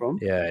come from.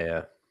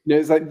 Yeah.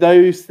 It's like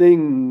those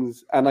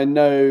things, and I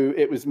know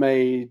it was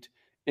made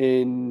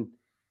in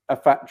a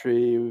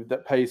factory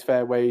that pays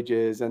fair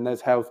wages, and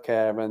there's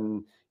healthcare,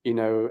 and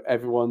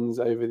everyone's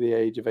over the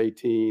age of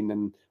 18,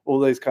 and all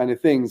those kind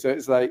of things. So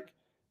it's like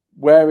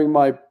wearing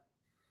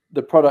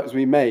the products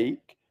we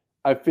make.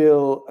 I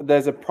feel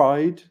there's a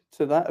pride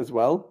to that as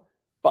well.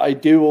 But I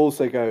do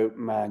also go,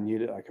 man, you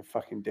look like a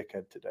fucking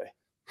dickhead today.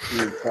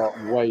 You've got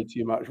way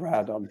too much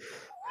R.A.D on.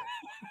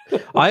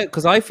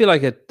 Because I feel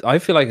like a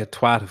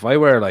twat if I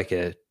wear like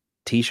a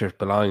t-shirt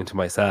belonging to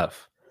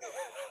myself.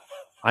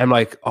 I'm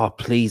like, oh,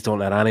 please don't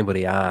let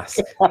anybody ask.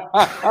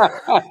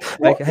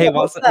 Like, hey,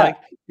 what's that? Like,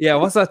 yeah,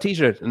 what's that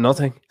t-shirt?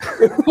 Nothing.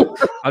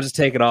 I'll just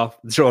take it off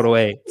and throw it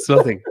away. It's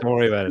nothing. Don't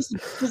worry about it.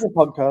 It's a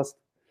podcast.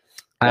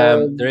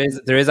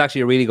 There is actually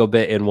a really good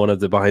bit in one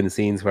of the behind the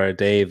scenes where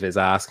Dave is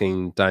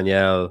asking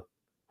Danielle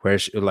where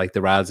like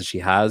the R.A.Ds that she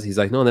has. He's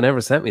like, no, they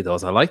never sent me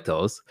those. I like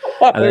those.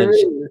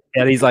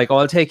 And he's like, oh,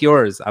 I'll take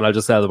yours and I'll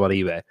just sell them on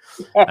eBay.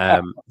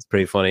 It's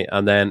pretty funny.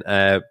 And then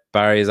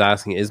Barry is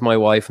asking, is my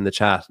wife in the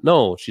chat?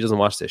 No, she doesn't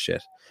watch this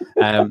shit.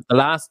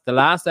 The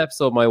last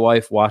episode my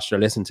wife watched or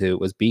listened to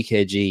was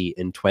BKG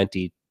in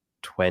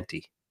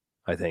 2020,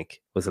 I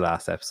think was the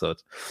last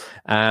episode.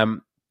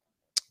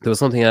 There was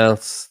something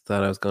else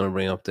that I was going to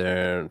bring up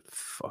there.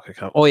 Fuck, I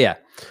can't. Oh, yeah.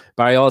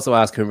 Barry also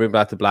asked, can we bring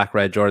back the black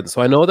red Jordan?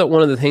 So I know that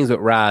one of the things with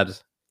R.A.D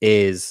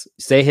is,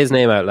 say his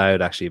name out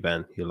loud, actually,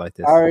 Ben. You'll like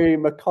this. Harry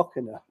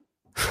McCockiner.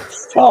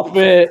 Stop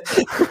it.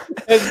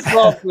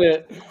 Stop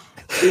it.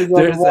 He's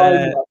on a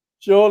wind-up.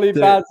 Surely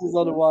Baz is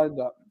on a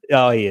wind-up.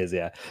 Oh, he is,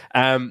 yeah.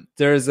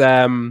 There's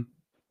one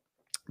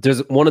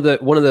of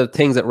the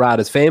things that R.A.D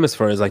is famous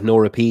for is like no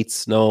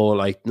repeats, no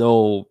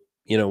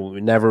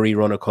we never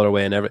rerun a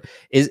colorway and never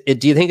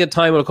do you think a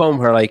time will come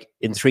where like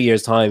in 3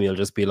 years time you'll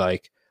just be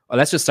like, oh,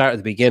 let's just start at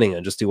the beginning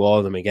and just do all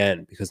of them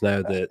again, because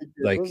now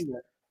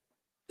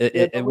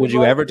would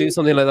you ever do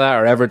something like that,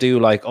 or ever do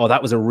like, oh,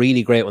 that was a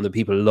really great one that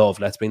people love,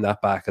 let's bring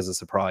that back as a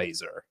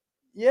surprise? Or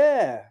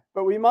yeah,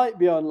 but we might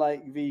be on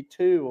like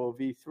V2 or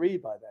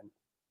V3 by then.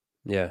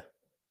 Yeah.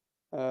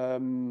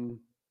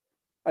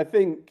 I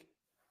think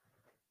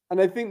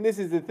this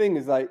is the thing,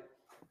 is like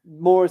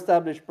more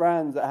established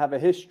brands that have a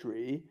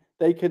history,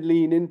 they can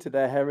lean into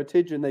their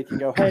heritage and they can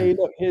go, hey,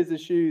 look, here's a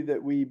shoe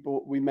that we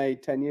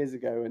made 10 years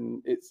ago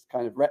and it's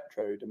kind of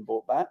retroed and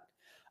brought back.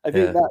 I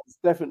think that's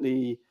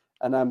definitely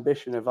an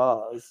ambition of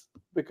ours,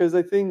 because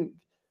I think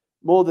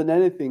more than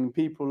anything,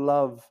 people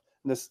love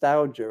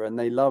nostalgia and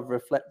they love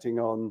reflecting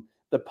on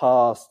the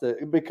past,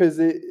 because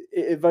it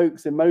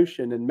evokes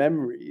emotion and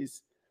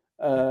memories.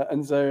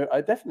 And so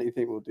I definitely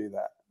think we'll do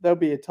that. There'll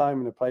be a time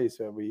and a place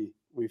where we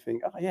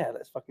think, oh yeah,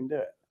 let's fucking do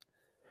it.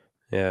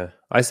 Yeah.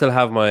 I still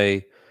have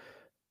I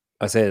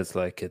say it's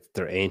like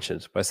they're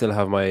ancient, but I still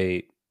have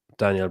my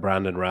Daniel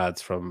Brandon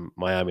Rads from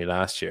Miami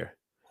last year.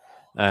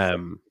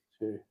 The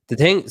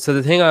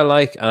thing I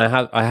like, and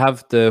I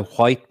have the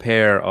white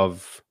pair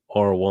of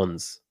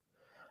R1s.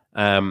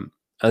 And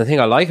the thing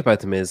I like about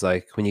them is,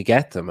 like, when you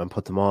get them and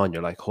put them on,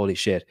 you're like, holy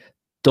shit.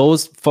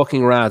 Those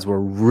fucking Rads were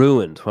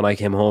ruined when I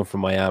came home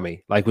from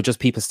Miami. Like, with just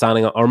people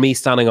standing on, or me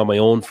standing on my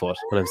own foot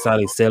when I'm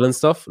standing still and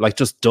stuff, like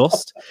just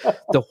dust.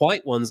 The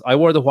white ones, I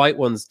wore the white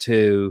ones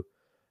to,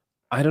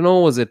 I don't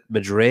know, was it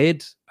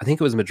Madrid? I think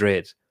it was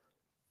Madrid.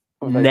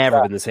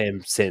 Never been the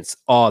same since.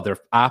 Oh, they're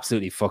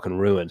absolutely fucking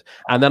ruined.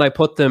 And then I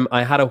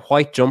had a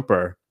white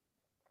jumper.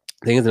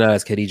 I think it's an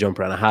LSKD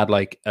jumper, and I had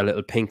like a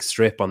little pink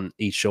strip on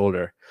each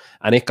shoulder,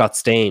 and it got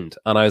stained.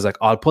 And I was like,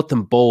 I'll put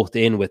them both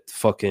in with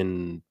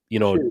fucking,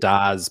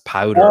 Daz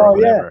powder or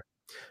whatever.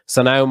 Yeah.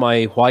 So now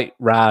my white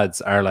Rads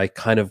are like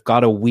kind of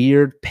got a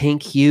weird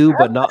pink hue,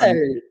 but not,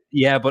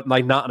 but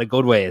like not in a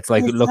good way. It's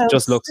like it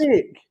just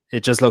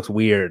looks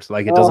weird.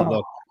 Like it doesn't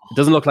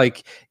look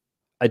like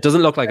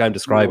I'm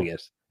describing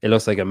it. It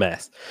looks like a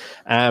mess.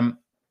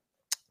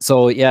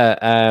 So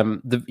yeah,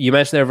 you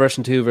mentioned there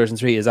version 2, version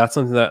 3. Is that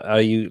something that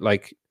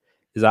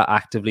is that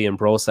actively in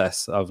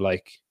process of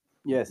like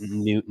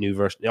new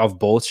version of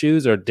both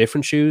shoes, or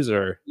different shoes,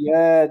 or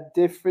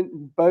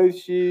both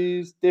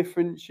shoes,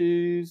 different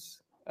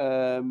shoes.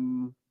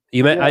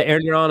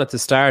 Earlier on at the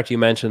start you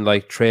mentioned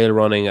like trail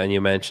running and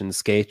you mentioned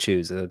skate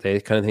shoes. Are they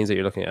kind of things that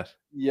you're looking at?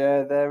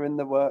 Yeah, they're in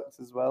the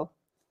works as well.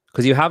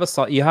 Because you have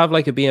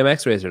like a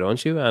BMX racer,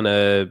 don't you? And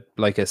a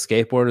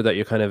skateboarder that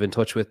you're kind of in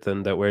touch with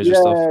and that wears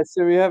your stuff. Yeah,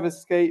 so we have a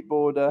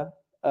skateboarder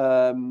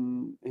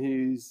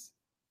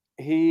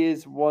he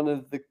is one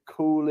of the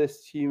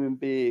coolest human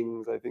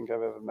beings I think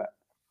I've ever met.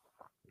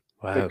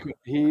 Wow. Because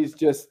he's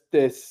just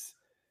this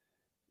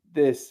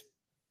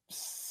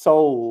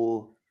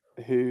soul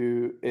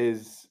who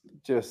has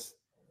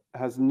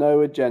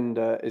no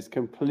agenda, is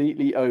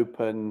completely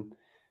open,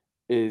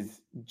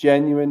 is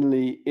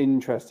genuinely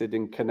interested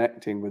in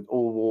connecting with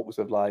all walks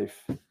of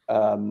life.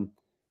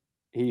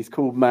 He's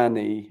called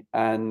Massey,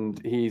 and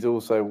he's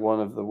also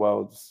one of the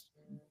world's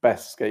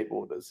best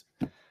skateboarders.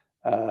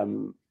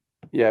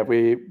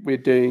 We're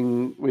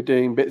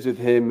doing bits with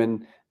him,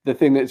 and the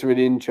thing that's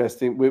really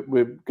interesting,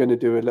 we're going to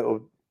do a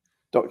little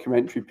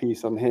documentary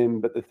piece on him.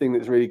 But the thing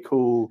that's really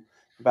cool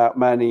about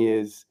Massey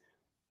is,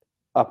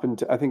 up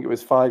until I think it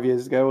was 5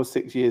 years ago or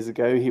 6 years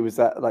ago, he was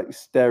that like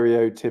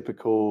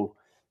stereotypical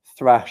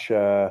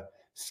thrasher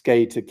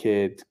skater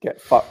kid,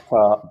 get fucked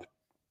up,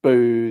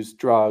 booze,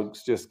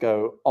 drugs, just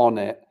go on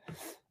it.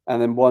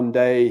 And then one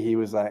day he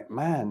was like,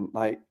 man,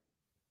 like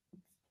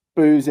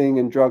boozing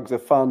and drugs are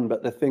fun,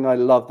 but the thing I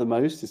love the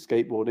most is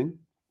skateboarding.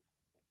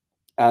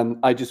 And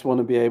I just want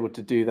to be able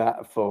to do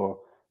that for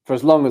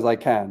as long as I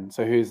can.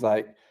 So he's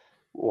like,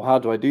 well, how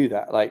do I do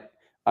that? Like,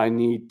 I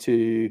need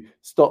to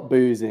stop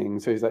boozing.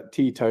 So he's like,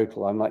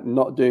 teetotal. I'm like,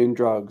 not doing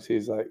drugs.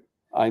 He's like,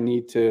 I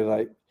need to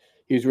like,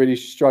 he was really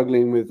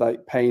struggling with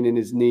like pain in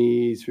his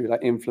knees through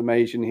like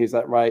inflammation. He's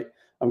like, right,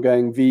 I'm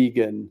going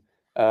vegan.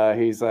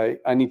 He's like,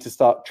 I need to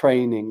start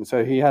training.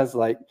 So he has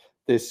like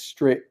this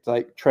strict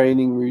like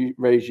training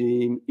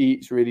regime,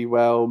 eats really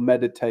well,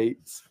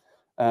 meditates.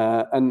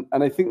 And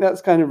I think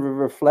that's kind of a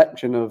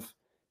reflection of,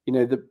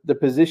 the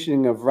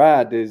positioning of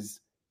R.A.D is,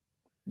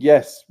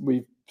 yes,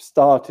 we've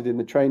started in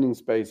the training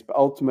space, but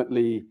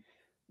ultimately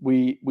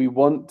we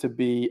want to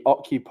be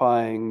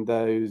occupying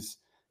those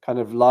kind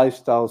of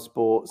lifestyle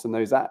sports and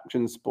those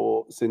action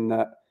sports, in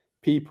that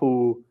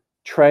people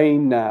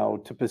train now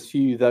to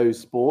pursue those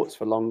sports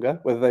for longer,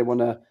 whether they want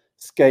to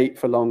skate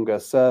for longer,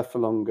 surf for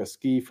longer,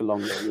 ski for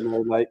longer.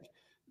 Like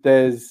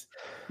there's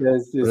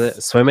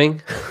this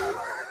swimming.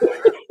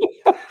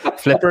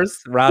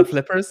 Flippers, R.A.D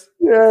flippers.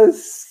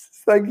 Yes.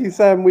 Thank you,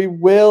 Sam. We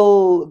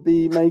will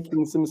be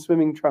making some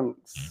swimming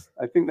trunks.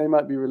 I think they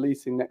might be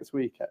releasing next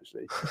week,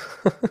 actually.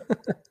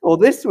 Or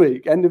this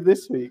week, end of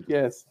this week,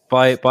 yes.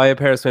 Buy a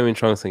pair of swimming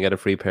trunks and get a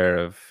free pair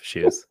of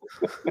shoes.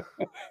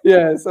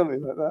 Yeah,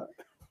 something like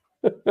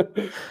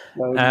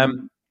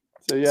that.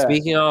 So yeah.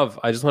 Speaking of,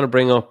 I just want to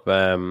bring up.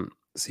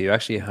 So you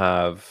actually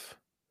have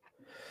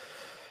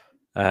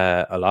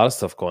a lot of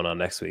stuff going on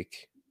next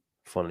week.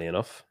 Funnily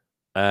enough,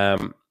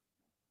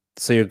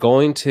 so you're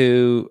going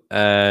to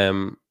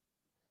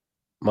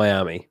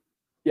Miami.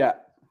 Yeah.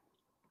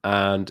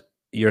 And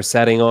you're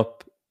setting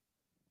up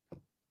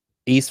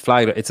East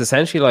Flagler. It's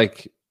essentially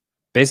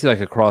basically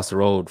like across the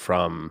road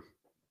from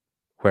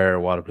where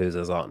Wadapalooza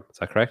is on. Is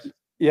that correct?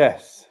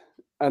 Yes.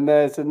 And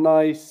there's a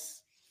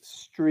nice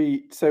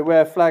street. So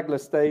where Flagler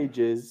stage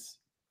is,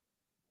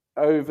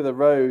 over the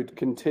road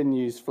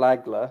continues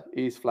Flagler,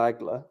 East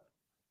Flagler.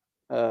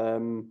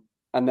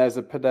 And there's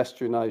a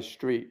pedestrianised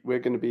street. We're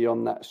going to be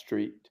on that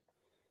street.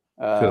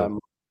 Cool.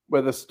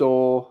 With a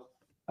store.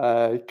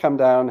 Come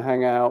down,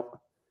 hang out.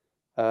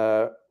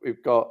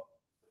 We've got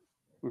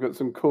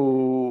some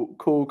cool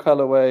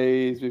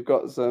colorways. We've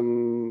got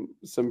some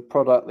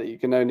product that you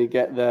can only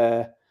get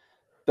there.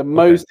 The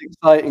most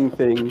exciting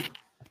thing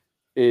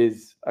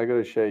is I got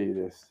to show you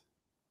this.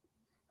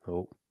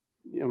 Oh,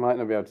 You might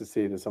not be able to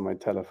see this on my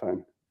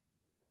telephone.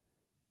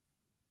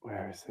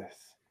 Where is this?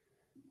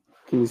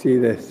 Can you see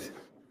this?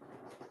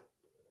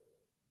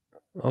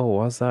 oh,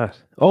 what's that?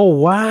 Oh,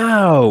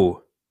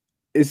 wow!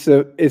 It's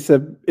a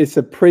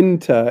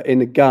printer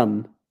in a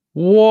gun.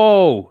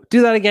 Whoa!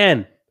 Do that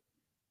again.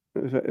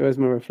 Where's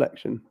my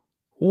reflection?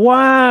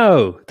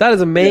 Wow, that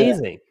is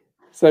amazing. Yeah.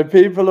 So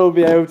people will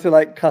be able to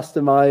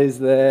customize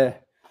their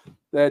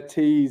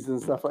tees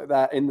and stuff like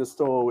that in the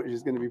store, which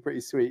is going to be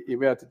pretty sweet. You'll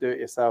be able to do it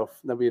yourself.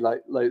 There'll be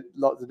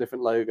lots of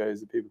different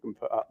logos that people can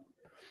put up.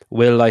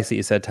 Will likes that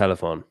you said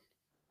telephone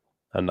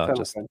and not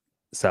just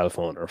cell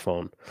phone or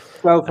phone.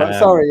 Cell phone.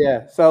 Sorry,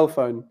 yeah, cell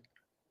phone.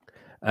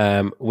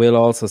 Will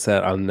also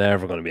said, I'm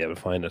never going to be able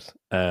to find it.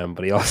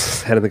 But he also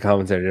said in the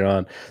comments earlier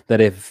on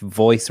that if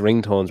voice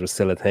ringtones were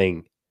still a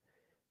thing,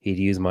 he'd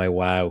use my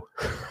wow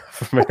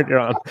from earlier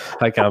on.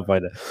 I can't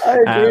find it. I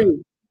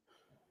agree.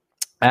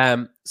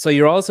 So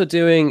you're also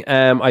doing,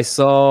 I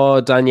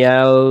saw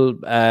Danielle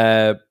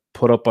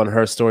put up on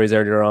her stories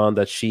earlier on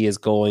that she is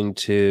going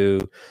to,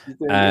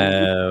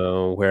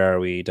 where are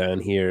we? Down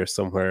here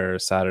somewhere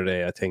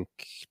Saturday, I think,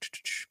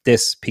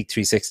 this Peak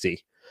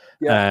 360.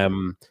 Yeah.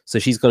 So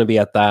she's going to be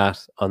at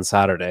that on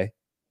Saturday.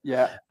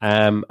 Yeah.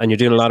 And you're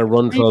doing a lot of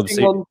run clubs.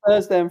 On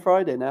Thursday and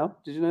Friday now.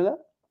 Did you know that?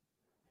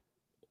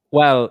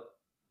 Well,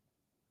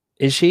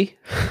 is she?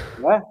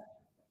 Yeah.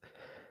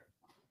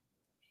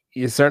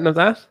 You certain of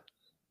that?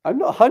 I'm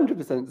not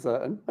 100%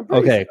 certain.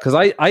 Okay, because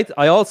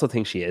I also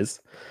think she is.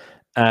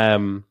 But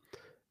I'm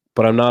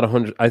not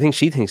 100. I think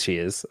she thinks she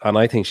is, and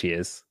I think she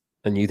is,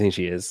 and you think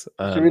she is.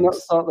 Should we not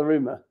start the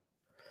rumor?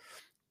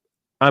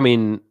 I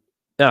mean,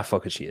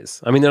 fuck it, she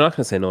is. I mean, they're not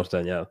going to say no to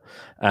Danielle.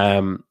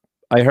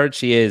 I heard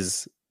she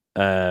is.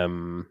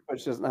 But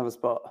she doesn't have a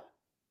spot.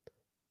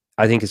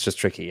 I think it's just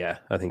tricky. Yeah,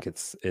 I think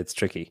it's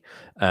tricky.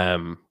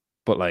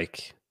 But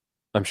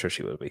I'm sure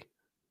she will be.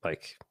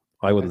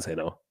 I wouldn't say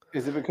no.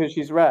 Is it because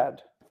she's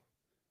rad?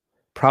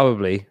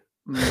 Probably.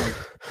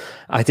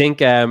 I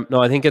think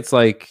no, I think it's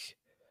I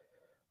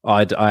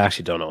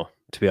actually don't know,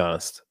 to be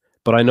honest.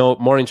 But I know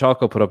Maureen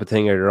Choco put up a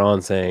thing earlier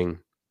on saying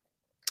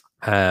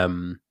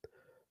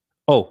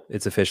oh,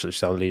 it's official,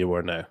 she's on the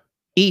leaderboard now.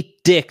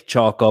 Eat dick,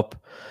 chalk up.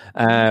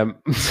 Maureen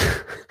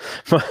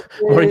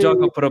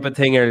Choco put up a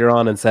thing earlier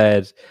on and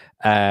said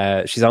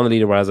she's on the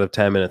leaderboard as of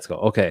 10 minutes ago.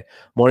 Okay.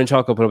 Maureen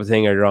Choco put up a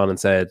thing earlier on and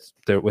said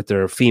with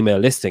their female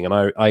listing, and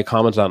I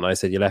commented on it and I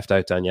said, you left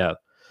out Danielle.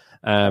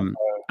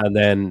 And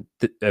then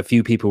a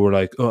few people were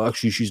like, oh,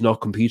 actually, she's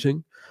not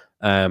competing.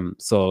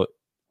 So,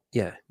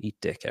 yeah, eat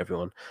dick,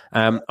 everyone.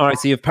 All right,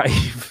 so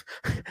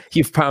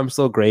I'm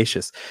so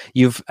gracious.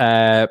 You've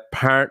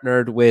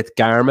partnered with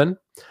Garmin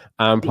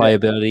and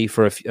Pliability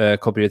for a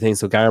couple of your things.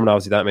 So Garmin,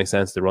 obviously, that makes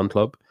sense, the run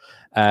club.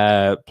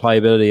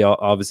 Pliability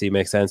obviously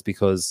makes sense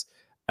because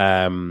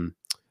Go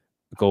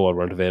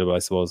weren't available, I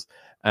suppose.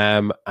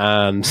 And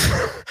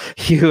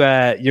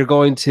you're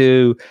going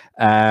to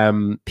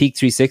Peak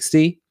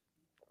 360.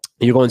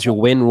 You're going through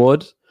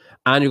Winwood,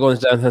 and you're going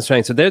to Downtown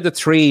Strength. So they're the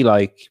three,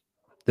 they're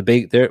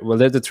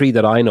the three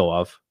that I know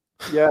of.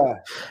 Yeah.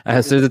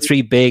 So they're the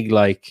three big,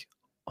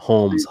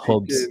 hubs.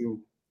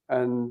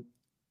 And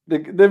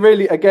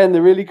the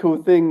really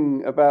cool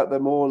thing about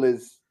them all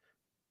is,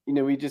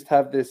 we just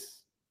have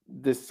this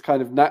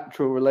kind of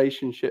natural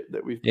relationship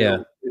that we've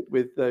built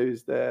with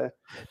those there.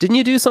 Didn't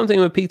you do something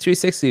with Peak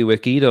 360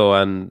 with Guido?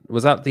 And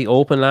was that the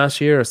Open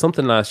last year or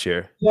something last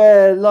year?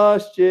 Yeah,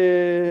 last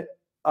year.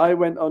 I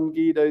went on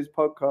Guido's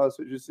podcast,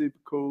 which was super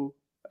cool.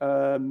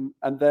 And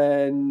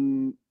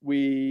then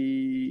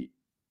they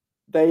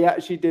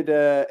actually did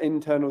an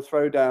internal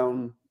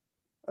throwdown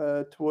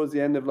towards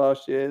the end of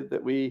last year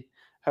that we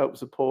helped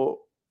support.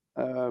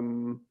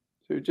 So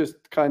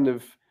just kind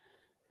of,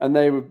 and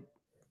they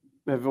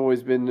have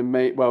always been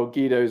amazing. Well,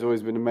 Guido's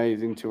always been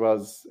amazing to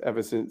us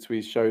ever since we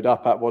showed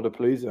up at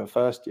Wadapalooza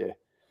first year.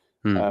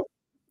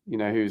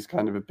 Who's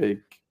kind of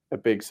a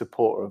big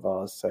supporter of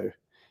ours. So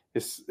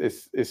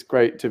it's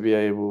great to be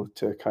able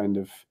to kind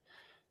of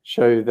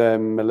show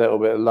them a little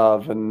bit of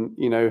love, and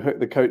hook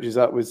the coaches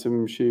up with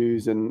some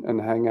shoes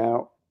and hang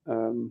out,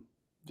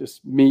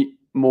 just meet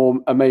more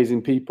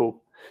amazing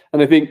people.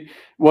 And I think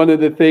one of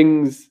the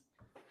things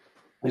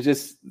is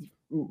just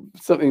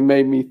something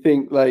made me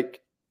think,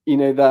 like,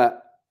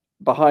 that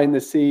behind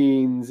the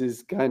scenes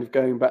is kind of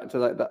going back to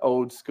like that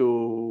old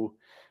school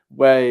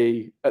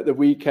way. At the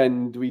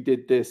weekend we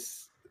did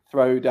this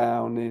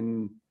throwdown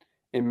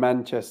in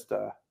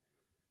Manchester,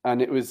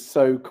 and it was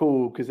so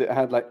cool because it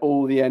had like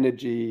all the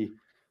energy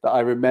that I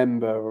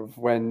remember of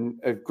when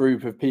a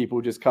group of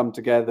people just come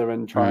together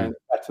and try and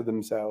better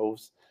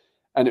themselves.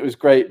 And it was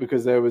great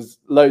because there was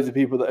loads of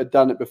people that had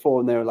done it before,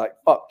 and they were like,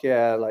 fuck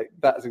yeah, like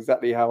that's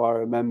exactly how I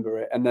remember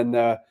it. And then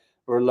there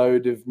were a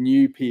load of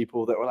new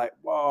people that were like,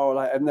 whoa,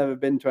 like I've never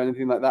been to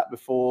anything like that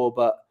before.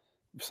 But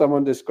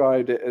someone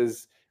described it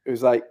as, it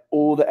was like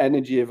all the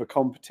energy of a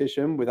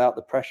competition without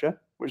the pressure,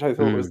 which I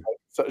thought was like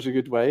such a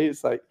good way.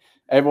 It's like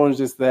everyone's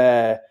just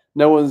there.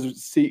 No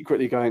one's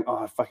secretly going, oh,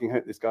 I fucking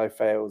hope this guy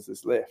fails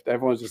this lift.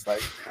 Everyone's just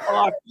like,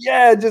 oh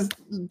yeah, just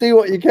do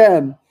what you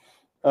can.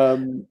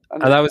 And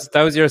that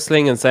was your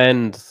sling and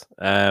send,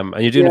 and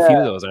you're doing a few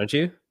of those, aren't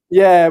you?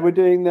 Yeah, we're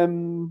doing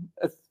them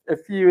a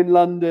few in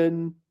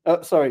London.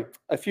 A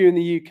few in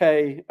the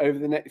UK over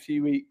the next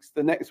few weeks.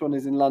 The next one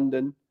is in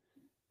London.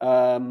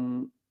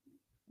 One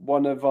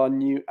of our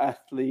new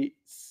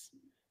athletes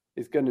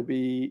is going to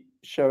be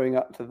showing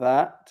up to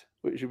that,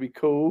 which would be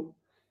cool.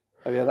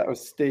 Oh yeah, that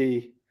was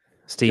Steve.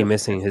 Steve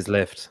missing his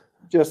lift.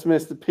 Just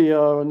missed the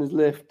PR on his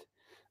lift.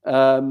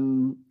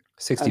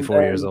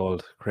 64 years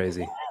old,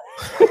 crazy.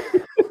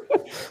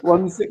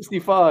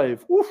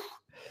 165.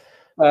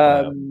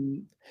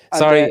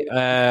 Sorry,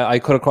 I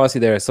cut across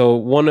you there. So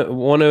one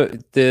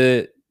of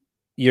the,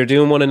 you're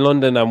doing one in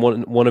London, and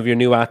one of your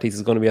new athletes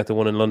is going to be at the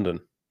one in London.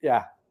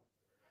 Yeah.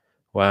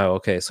 Wow.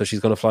 Okay, so she's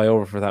going to fly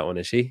over for that one,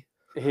 is she?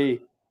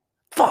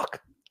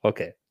 Fuck.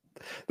 Okay,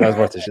 that was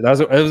worth it.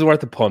 It was worth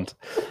the punt.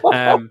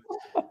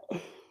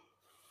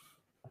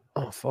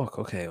 Oh fuck.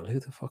 Okay. Well,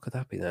 who the fuck could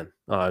that be then?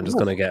 Oh, I'm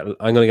gonna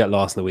get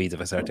lost in the weeds if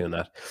I start doing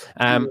that.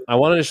 I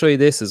wanted to show you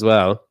this as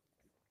well,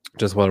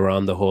 just while we're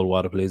on the whole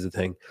Wodapalooza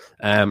thing.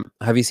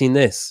 Have you seen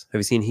this? Have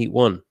you seen Heat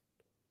 1?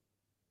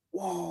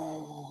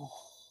 Whoa.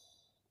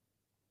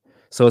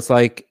 So it's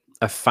like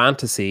a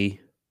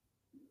fantasy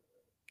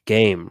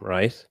game,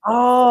 right?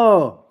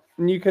 Oh,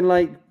 and you can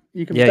bet.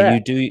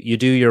 you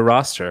do your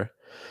roster.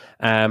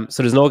 So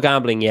there's no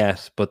gambling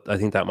yet, but I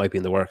think that might be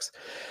in the works.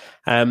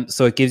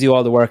 So it gives you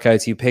all the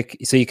workouts you pick.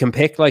 So you can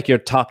pick like your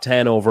top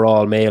 10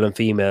 overall, male and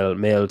female,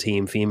 male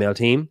team, female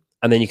team.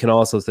 And then you can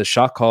also, the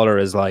shot caller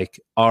is like,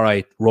 all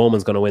right,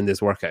 Roman's going to win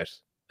this workout.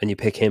 And you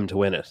pick him to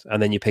win it.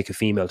 And then you pick a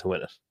female to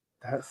win it.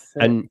 That's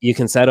sick. And you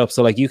can set up,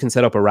 so like you can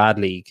set up a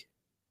R.A.D league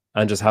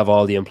and just have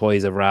all the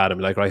employees of R.A.D and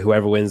be like, right,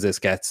 whoever wins this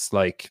gets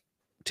like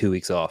 2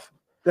 weeks off.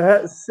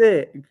 That's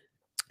sick.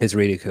 It's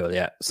really cool,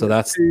 yeah. So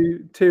that's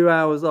 2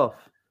 hours off.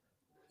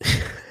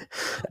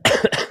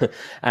 So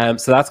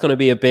that's going to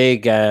be a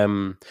big,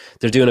 they're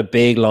doing a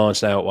big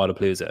launch now at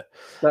Wodapalooza.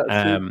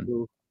 That's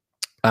cool.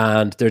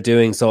 And they're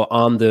doing so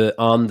on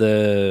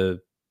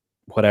the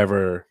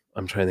whatever,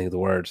 I'm trying to think of the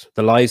word,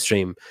 the live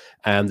stream,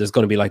 there's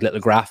going to be like little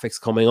graphics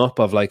coming up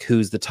of like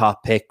who's the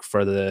top pick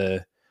for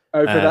the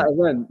for that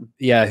event.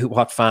 Yeah,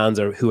 what fans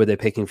are, who are they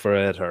picking for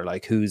it, or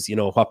like who's,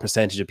 what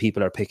percentage of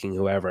people are picking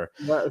whoever.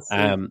 That's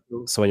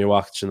cool. So when you're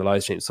watching the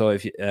live stream, so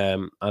if you,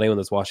 anyone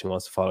that's watching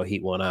wants to follow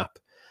Heat 1 app,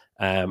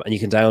 and you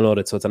can download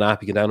it. So it's an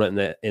app, you can download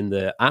it in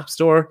the App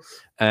Store,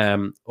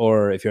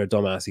 or if you're a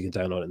dumbass, you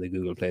can download it in the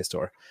Google Play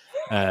Store.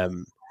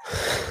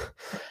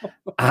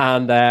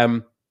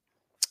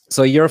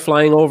 So you're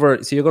flying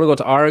over, so you're going to go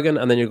to Oregon,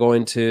 and then you're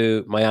going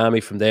to Miami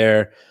from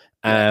there,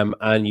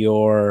 and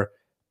you're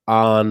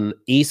on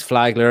East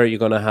Flagler. You're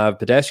going to have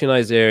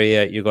pedestrianized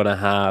area, you're going to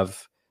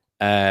have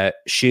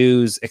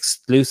shoes,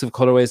 exclusive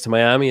colorways to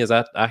Miami. Is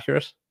that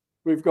accurate?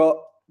 We've got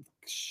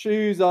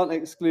shoes aren't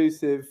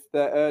exclusive,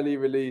 they're early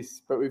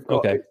release, but we've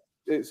got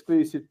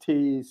exclusive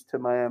tees to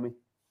Miami.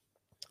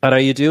 And are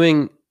you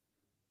doing,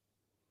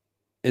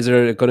 is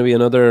there going to be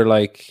another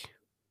like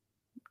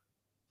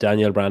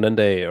Daniel Brandon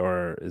Day,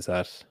 or is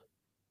that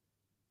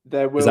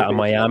a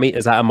Miami?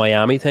 Is that a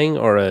Miami thing,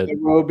 or there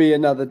will be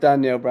another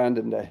Daniel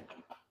Brandon Day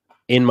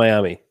in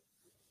Miami?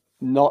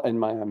 Not in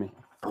Miami.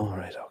 All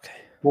right. Okay.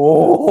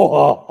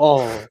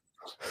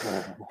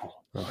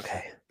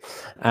 Okay.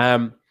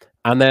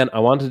 And then I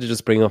wanted to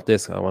just bring up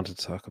this. I wanted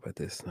to talk about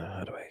this now.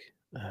 How do I?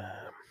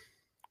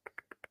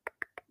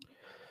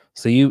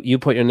 So you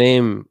put your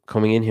name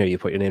coming in here. You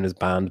put your name as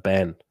Band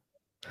Ben.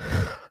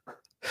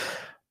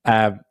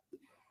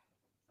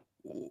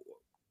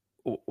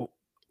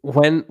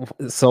 When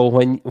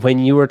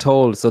you were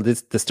told, so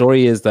the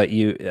story is that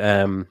you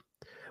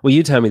will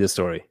you tell me the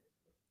story?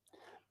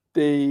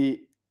 The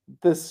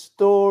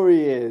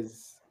story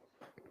is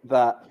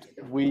that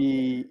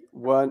we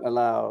weren't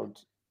allowed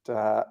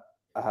to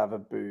have a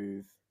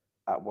booth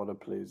at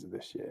Wodapalooza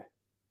this year.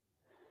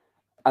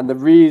 And the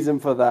reason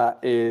for that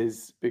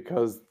is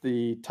because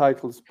the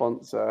title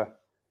sponsor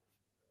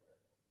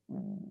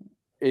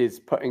is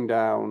putting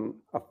down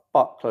a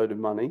fuckload of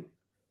money,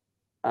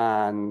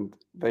 and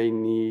they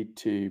need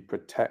to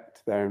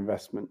protect their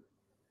investment.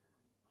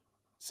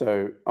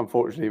 So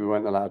unfortunately, we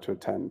weren't allowed to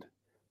attend.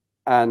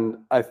 And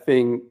I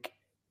think,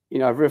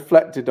 I've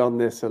reflected on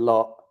this a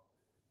lot.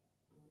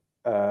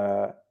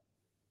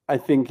 I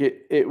think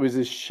it was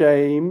a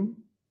shame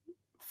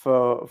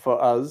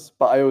for us,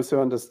 but I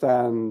also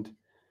understand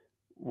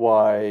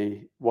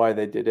why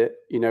they did it.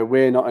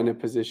 We're not in a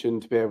position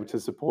to be able to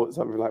support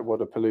something like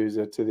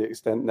Wadapalooza to the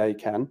extent they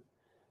can.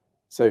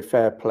 So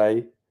fair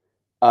play.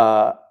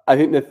 I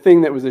think the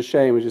thing that was a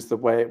shame was just the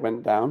way it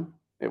went down.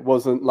 It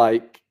wasn't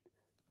like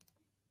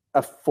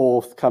a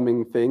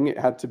forthcoming thing. It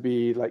had to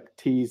be like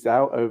teased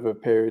out over a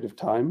period of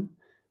time,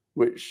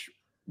 which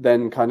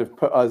then kind of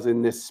put us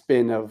in this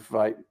spin of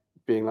like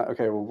being like,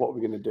 okay, well, what are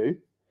we going to do?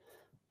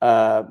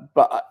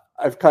 But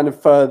I've kind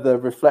of further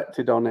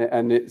reflected on it,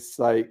 and it's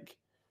like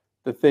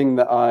the thing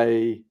that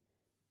I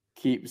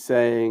keep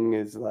saying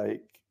is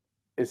like,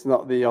 it's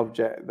not the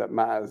object that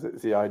matters,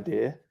 it's the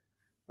idea.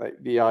 Like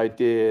the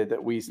idea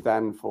that we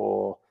stand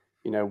for,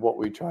 what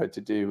we tried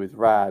to do with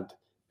R.A.D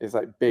is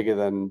like bigger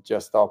than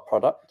just our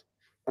product.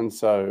 And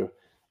so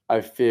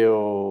I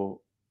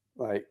feel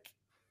like,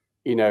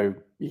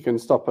 you can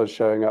stop us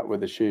showing up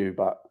with a shoe,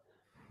 but,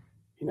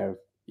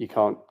 you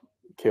can't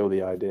kill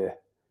the idea.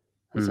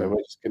 And so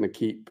we're just going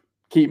to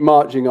keep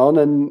marching on,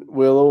 and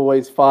we'll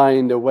always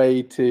find a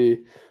way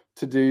to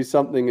do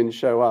something and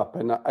show up.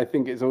 And I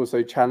think it's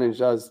also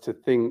challenged us to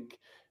think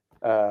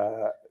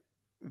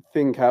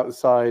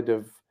outside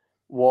of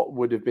what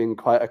would have been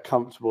quite a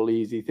comfortable,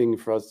 easy thing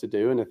for us to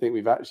do. And I think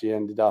we've actually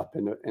ended up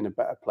in a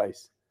better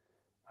place.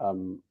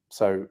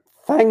 So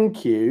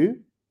thank you,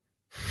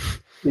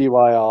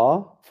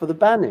 TYR, for the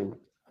banning.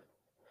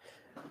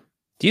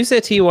 Do you say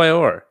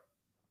TYR?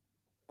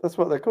 That's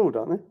what they're called,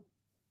 aren't they?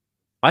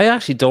 I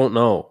actually don't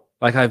know.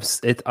 Like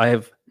I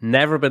have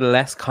never been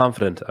less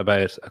confident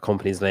about a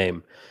company's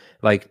name.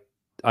 Like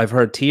I've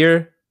heard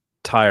tier,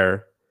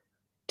 tire,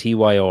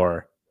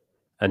 TYR,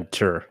 and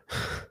tur.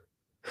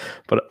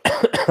 But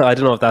I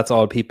don't know if that's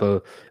all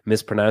people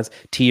mispronounce.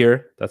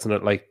 Tier, that's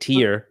not like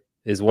tier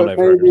is one I've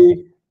heard.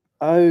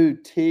 Oh,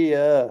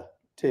 tier.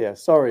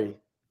 Sorry.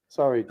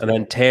 Tier. And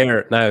then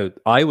tear. Now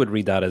I would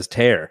read that as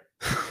tear,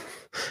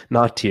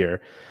 not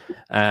tier.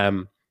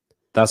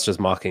 That's just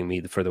mocking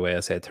me for the way I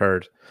say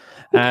third.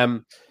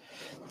 So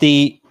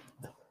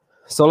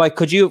like,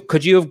 could you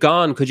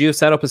have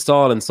set up a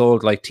stall and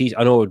sold like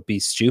I know it would be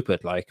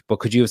stupid, like, but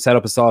could you have set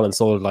up a stall and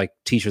sold like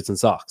t-shirts and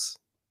socks?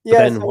 Yeah. But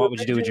then so what would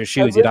you do with your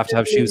shoes? You'd have to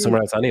have shoes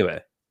somewhere else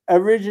anyway.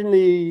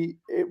 Originally,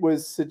 it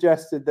was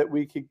suggested that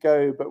we could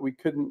go, but we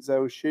couldn't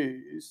sell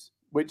shoes,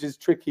 which is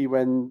tricky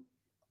when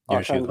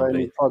our kind of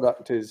only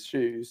product is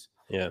shoes.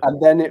 Yeah.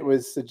 And then it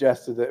was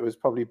suggested that it was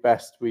probably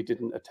best we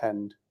didn't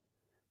attend.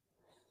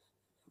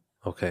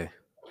 Okay.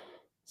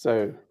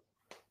 So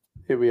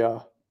here we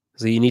are.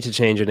 So you need to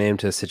change your name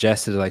to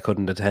Suggested I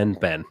Couldn't Attend,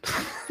 Ben.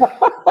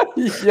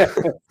 Yes.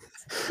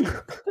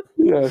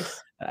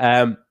 Yes.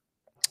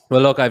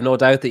 Well, look, I've no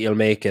doubt that you'll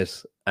make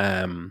it.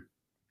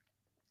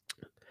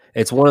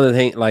 It's one of the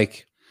things,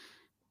 like,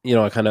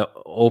 I kind of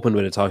opened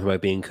with it talking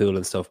about being cool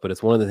and stuff, but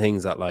it's one of the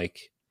things that,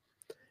 like,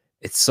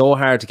 it's so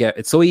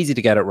easy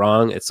to get it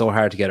wrong. It's so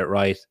hard to get it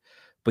right.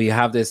 But you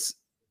have this,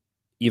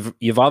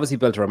 you've obviously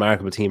built a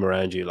remarkable team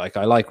around you. Like,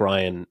 I like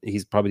Ryan.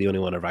 He's probably the only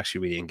one I've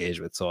actually really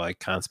engaged with, so I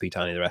can't speak to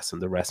any of the rest of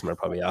them. The rest of them are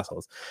probably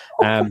assholes.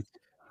 But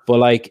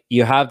like,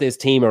 you have this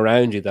team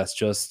around you that's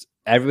just,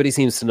 everybody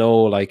seems to know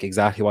like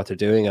exactly what they're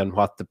doing and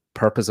what the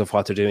purpose of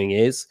what they're doing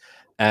is.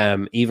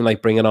 Even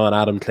like bringing on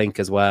Adam Klink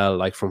as well.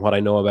 Like, from what I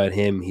know about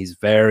him, he's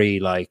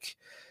very like,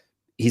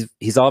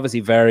 he's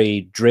obviously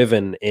very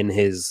driven in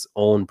his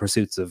own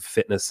pursuits of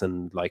fitness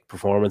and like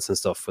performance and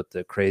stuff with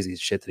the crazy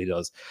shit that he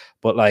does.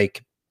 But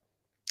like,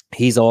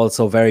 he's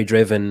also very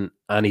driven,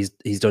 and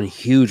he's done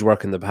huge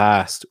work in the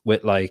past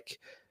with like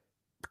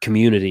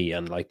community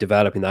and like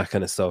developing that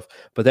kind of stuff.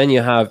 But then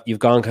you've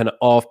gone kind of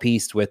off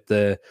piste with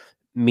the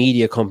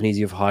media companies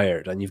you've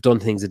hired, and you've done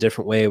things a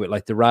different way with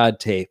like the R.A.D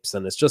tapes,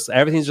 and it's just,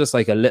 everything's just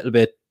like a little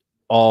bit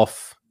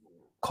off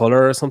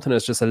color or something.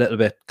 It's just a little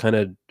bit kind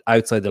of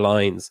outside the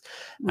lines.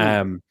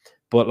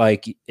 But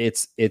like,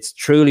 it's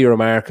truly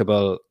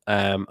remarkable.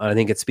 And I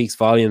think it speaks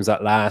volumes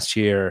that last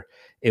year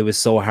it was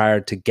so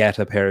hard to get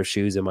a pair of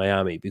shoes in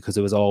Miami because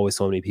there was always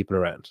so many people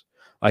around.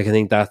 Like, I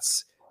think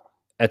that's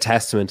a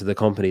testament to the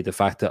company, the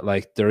fact that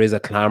like there is a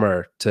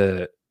clamor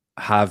to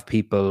have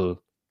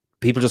people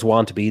just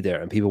want to be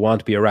there, and people want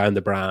to be around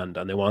the brand,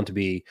 and they want to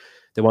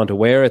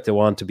wear it, they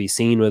want to be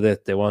seen with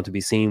it, they want to be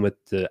seen with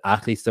the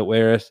athletes that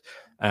wear it.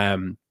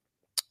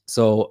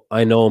 So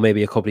I know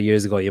maybe a couple of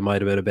years ago you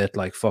might have been a bit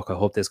like, fuck, I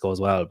hope this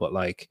goes well, but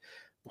like,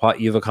 what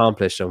you've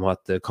accomplished and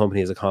what the company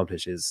has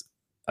accomplished is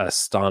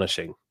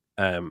astonishing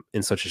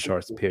in such a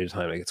short period of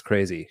time. Like, it's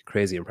crazy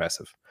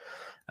impressive.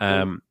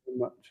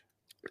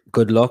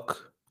 Good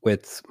luck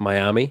with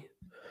Miami.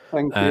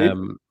 Thank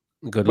you.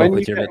 Good luck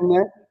with your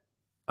there?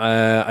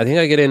 I think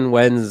I get in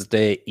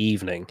Wednesday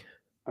evening.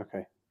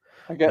 Okay.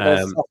 I get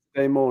there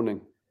Saturday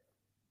morning.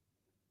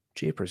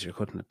 Jeepers, you're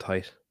cutting it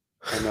tight.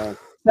 I know.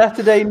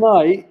 Saturday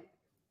night.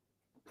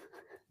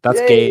 That's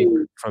Yay!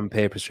 Gabe from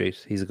Paper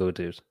Street. He's a good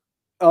dude.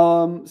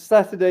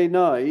 Saturday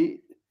night,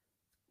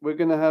 we're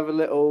gonna have a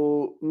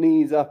little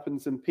knees up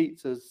and some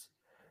pizzas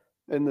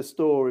in the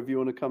store if you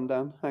want to come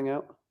down, hang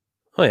out.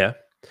 Oh yeah.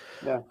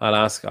 Yeah. I'll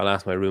ask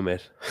my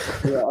roommate.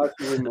 Yeah, ask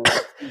your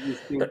roommate.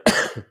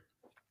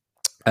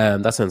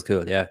 That sounds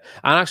cool, yeah.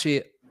 And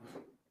actually,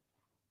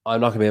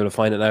 I'm not gonna be able to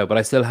find it now, but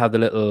I still have the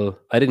little.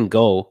 I didn't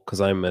go because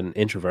I'm an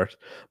introvert,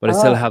 but I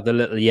still have the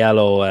little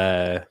yellow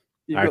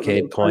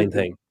arcade coin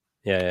thing.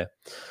 Yeah.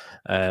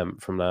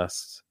 From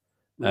last.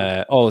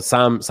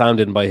 Sam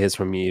didn't buy his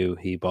from you.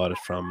 He bought it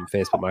from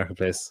Facebook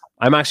Marketplace.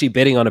 I'm actually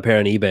bidding on a pair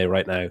on eBay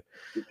right now.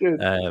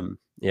 Good.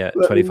 Yeah,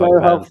 Let me know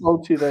how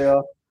faulty they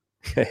are.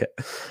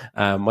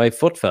 My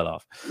foot fell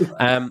off.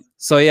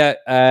 So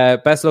yeah,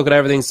 best look at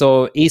everything.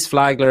 So East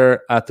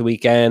Flagler at the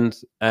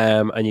weekend,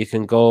 and you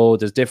can go.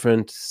 There's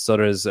different. So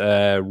there's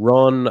a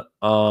run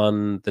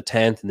on the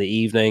 10th in the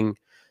evening.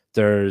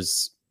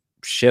 There's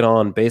shit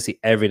on basically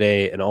every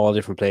day in all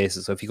different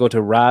places. So if you go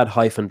to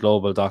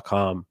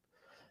rad-global.com,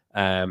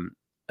 and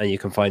you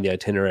can find the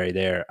itinerary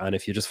there. And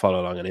if you just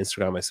follow along on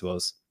Instagram, I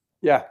suppose,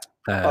 yeah,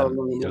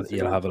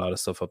 you'll have a lot of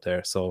stuff up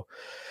there. So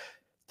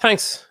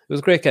thanks. It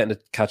was great getting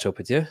to catch up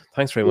with you.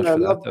 Thanks very much for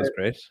that. That was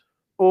great.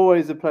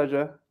 Always a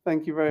pleasure.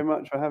 Thank you very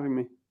much for having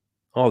me.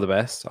 All the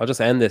best. I'll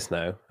just end this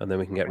now, and then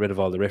we can get rid of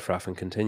all the riffraff and continue.